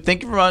 Tim,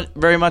 thank you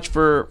very much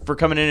for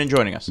coming in and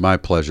joining us. My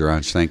pleasure,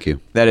 Anj. Thank you.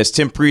 That is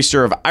Tim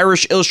Priester of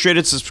Irish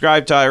Illustrated.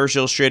 Subscribe to Irish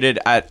Illustrated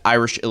at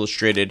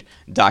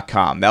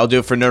irishillustrated.com. That'll do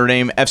it for Notre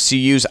Dame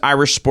FCU's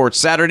Irish Sports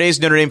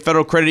Saturdays, Notre Dame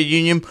Federal Credit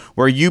Union,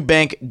 where you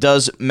bank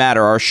does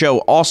matter. Our show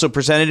also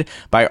presented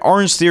by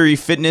Orange Theory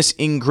Fitness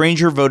in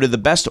Granger, voted the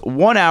best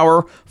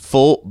 1-hour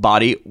full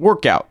body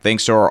workout.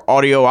 Thanks to our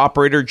audio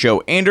operator,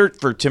 Joe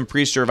Andert, for Tim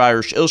Priester of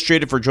Irish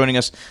Illustrated for joining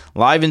us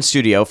live in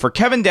studio. For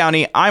Kevin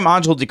Downey, I'm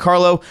Angel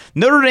DiCarlo.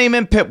 Notre Dame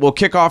and Pitt will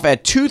kick off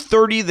at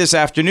 2:30 this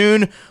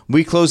afternoon.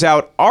 We close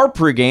out our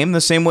pregame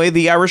the same way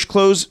the Irish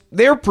close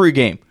their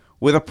pregame,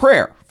 with a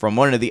prayer from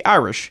one of the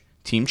Irish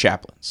team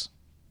chaplains.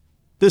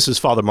 This is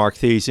Father Mark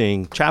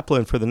Thiesing,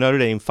 chaplain for the Notre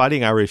Dame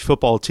Fighting Irish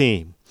football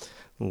team.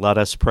 Let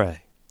us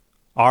pray.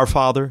 Our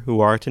Father, who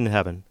art in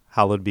heaven,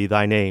 hallowed be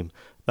thy name.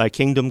 Thy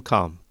kingdom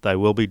come, thy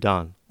will be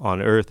done,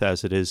 on earth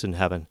as it is in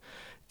heaven.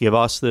 Give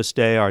us this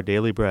day our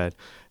daily bread,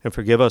 and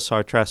forgive us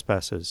our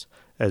trespasses,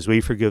 as we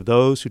forgive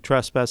those who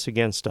trespass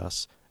against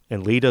us.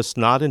 And lead us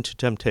not into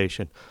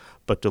temptation,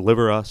 but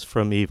deliver us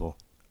from evil.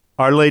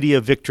 Our Lady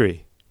of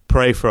Victory,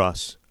 pray for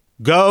us.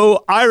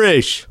 Go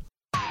Irish!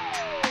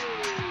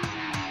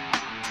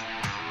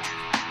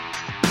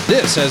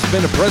 This has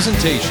been a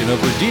presentation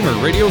of Redeemer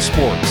Radio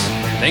Sports.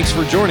 Thanks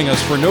for joining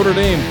us for Notre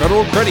Dame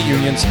Federal Credit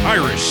Union's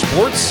Irish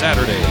Sports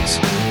Saturdays.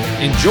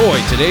 Enjoy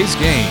today's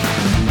game.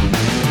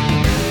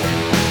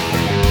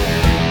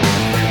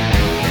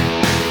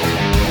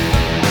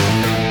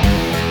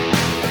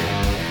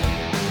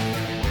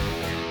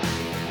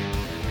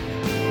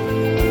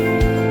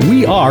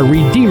 We are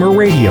Redeemer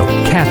Radio,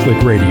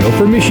 Catholic radio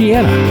for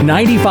Michiana.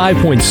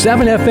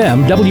 95.7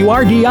 FM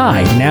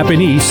WRDI,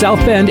 Napanee, South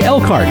Bend,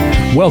 Elkhart.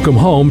 Welcome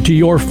home to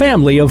your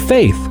family of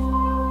faith.